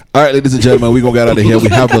 All right, ladies and gentlemen, we're gonna get out of here. We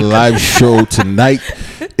have a live show tonight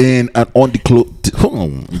in an undisclosed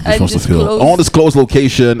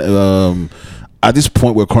location. At this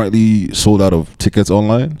point, we're currently sold out of tickets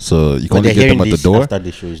online, so you can only get them at the door. After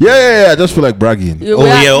the show is Yeah. I just feel like bragging. We Oh,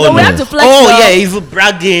 have- yeah, oh, no, we no. have to flex. Oh now. yeah, even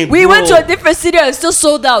bragging. We bro. went to a different city and still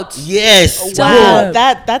sold out. Yes, Wow, bro.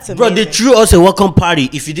 that's amazing. Bro, they threw us a welcome party.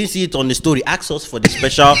 If you didn't see it on the story, ask us for the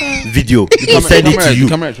special video. We send it to you.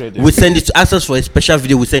 camera is right there. We send it to ask us for a special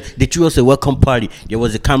video. We said they threw us a welcome party. There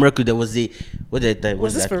was a camera crew. There was a Was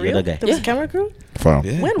this for the real? other guy? There was a camera crew. Fam.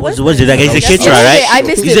 When What's the guy? He's a Yes, caterer, yes. right? I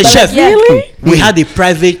missed He's it, a but chef. yeah. We had a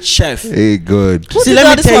private chef. Hey, good. Who See, did let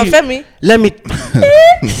all me this tell one, you. Femi? Let me.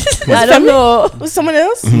 I don't know. Was someone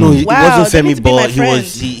else? No, it Wow, wasn't they need Femi, to be my but he friend.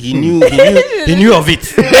 was. He knew of it. He knew of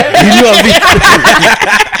it.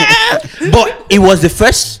 But it was the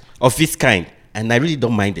first of its kind, and I really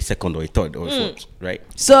don't mind the second or a third or a fourth. Right?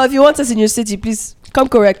 So if you want us in your city, please come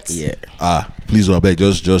correct. Yeah. Please, I beg,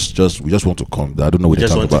 just, we just want to come. I don't know what We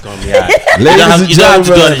they're just talking want to about. come. Yeah. Ladies and You don't have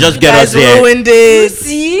to do gentlemen, it. Just You get us guys there. ruined it.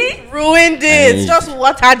 See? Ruined it. Just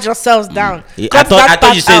watered yourselves down. I Cut thought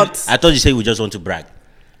that you part said. out. I thought you said we just want to brag,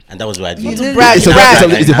 and that was what I did. to brag. It's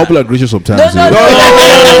a humble aggression sometimes. No, you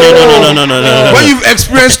know? No. When you've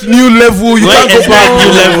experienced new level, you When can't go it's back.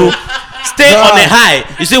 new level, stay on a high.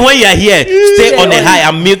 You see, when you are here, stay on a high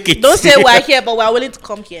and milk it. Don't say we're here, but we're willing to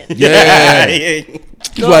come here. Yeah. yeah.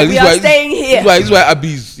 No, we are staying here. This is why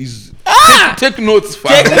Abby is take notes,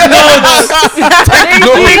 fam. Take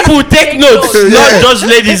People take notes, not just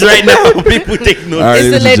ladies right now. People take All notes. right,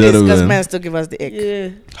 It's the ladies and ladies because gentlemen. men still give us the ick. Yeah.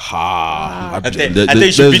 Ha. I think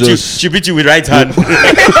Let's she beat you. just- She beat you with right hand. With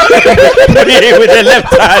the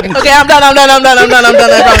left hand. Okay, I'm done.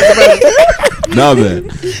 I promise. Nah, man.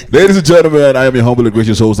 Ladies and gentlemen, I am your humble and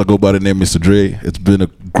gracious host. I go by the name Mr. Dre. It's been a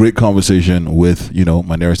great conversation with,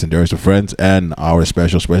 my nearest and dearest of friends and our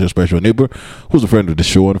special neighbor, who's a friend of the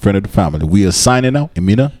show and a friend of the family. We are signing out.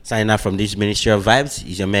 Emina. Signing out from this Ministry of Vibes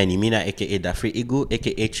is your man Imina, aka Dafri Eagle,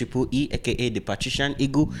 aka Triple E, aka the Patrician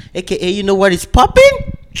Eagle, aka you know what is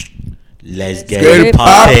popping? Let's get it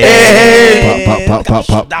popping. Pop.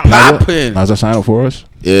 Poppin'. Naza, sign up for us.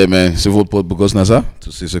 Yeah, man. C'est votre pote Bogos Naza.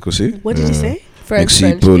 Tu sais ce que c'est. What did you say? French,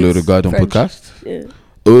 Merci pour le please. regard en French. podcast. Yeah.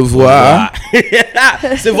 Au revoir.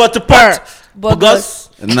 C'est votre pote. Bogos.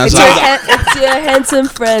 It's your handsome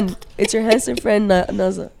friend. It's your handsome friend,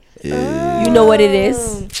 Naza. You know what it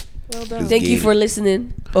is. Well done. Thank you for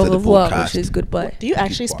listening. Au the revoir, podcast. which is goodbye. Do you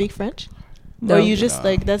actually speak French? No. Or you just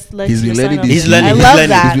that's like He's been your learning sign-off? this. He's learning. I He's love learning.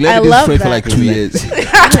 that. He's been I learning this love French for that. like 2 years.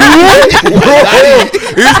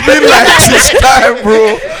 It's been like this time,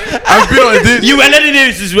 bro. I've been on this. You were learning it.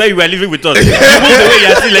 This is where you were living with us. You moved away. You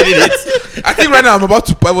are still learning it. I think right now I'm about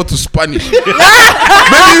to pivot to Spanish. maybe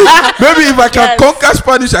if I can conquer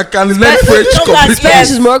Spanish, I can learn French completely. Spanish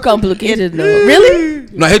is more complicated now. Really?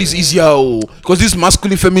 No, I heard it's easier because this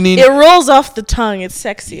masculine, feminine. It rolls off the tongue. It's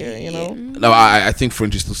sexier, you know. No, I think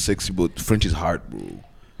French is still sexy, but French is hard, bro.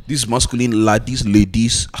 These masculine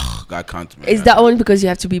ladies, I can't. Man. Is that one because you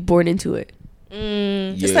have to be born into it?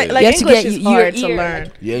 It's Yeah. like You have to English get is your hard to ear, learn,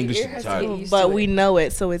 like, Yeah, English your is has to hard. get used but to we it. know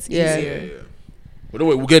it, so it's Yeah. easier. But don't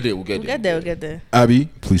worry, we'll get there. We'll get there. Abby,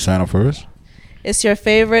 please sign up for us. It's your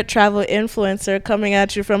favorite travel influencer coming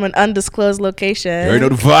at you from an undisclosed location. You already know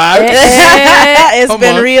the vibe. It's Come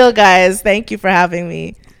been on. real, guys. Thank you for having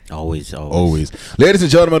me. Always. Always. Ladies and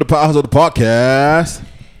gentlemen, the powerhouse of the podcast.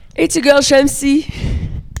 It's your girl Shamsi,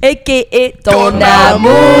 aka Ton Ton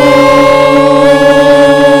Amour.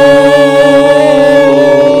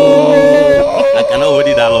 I cannot hold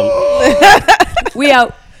it that long. We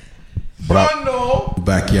out.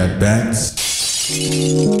 Backyard dance.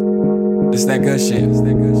 It's that good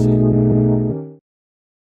shit.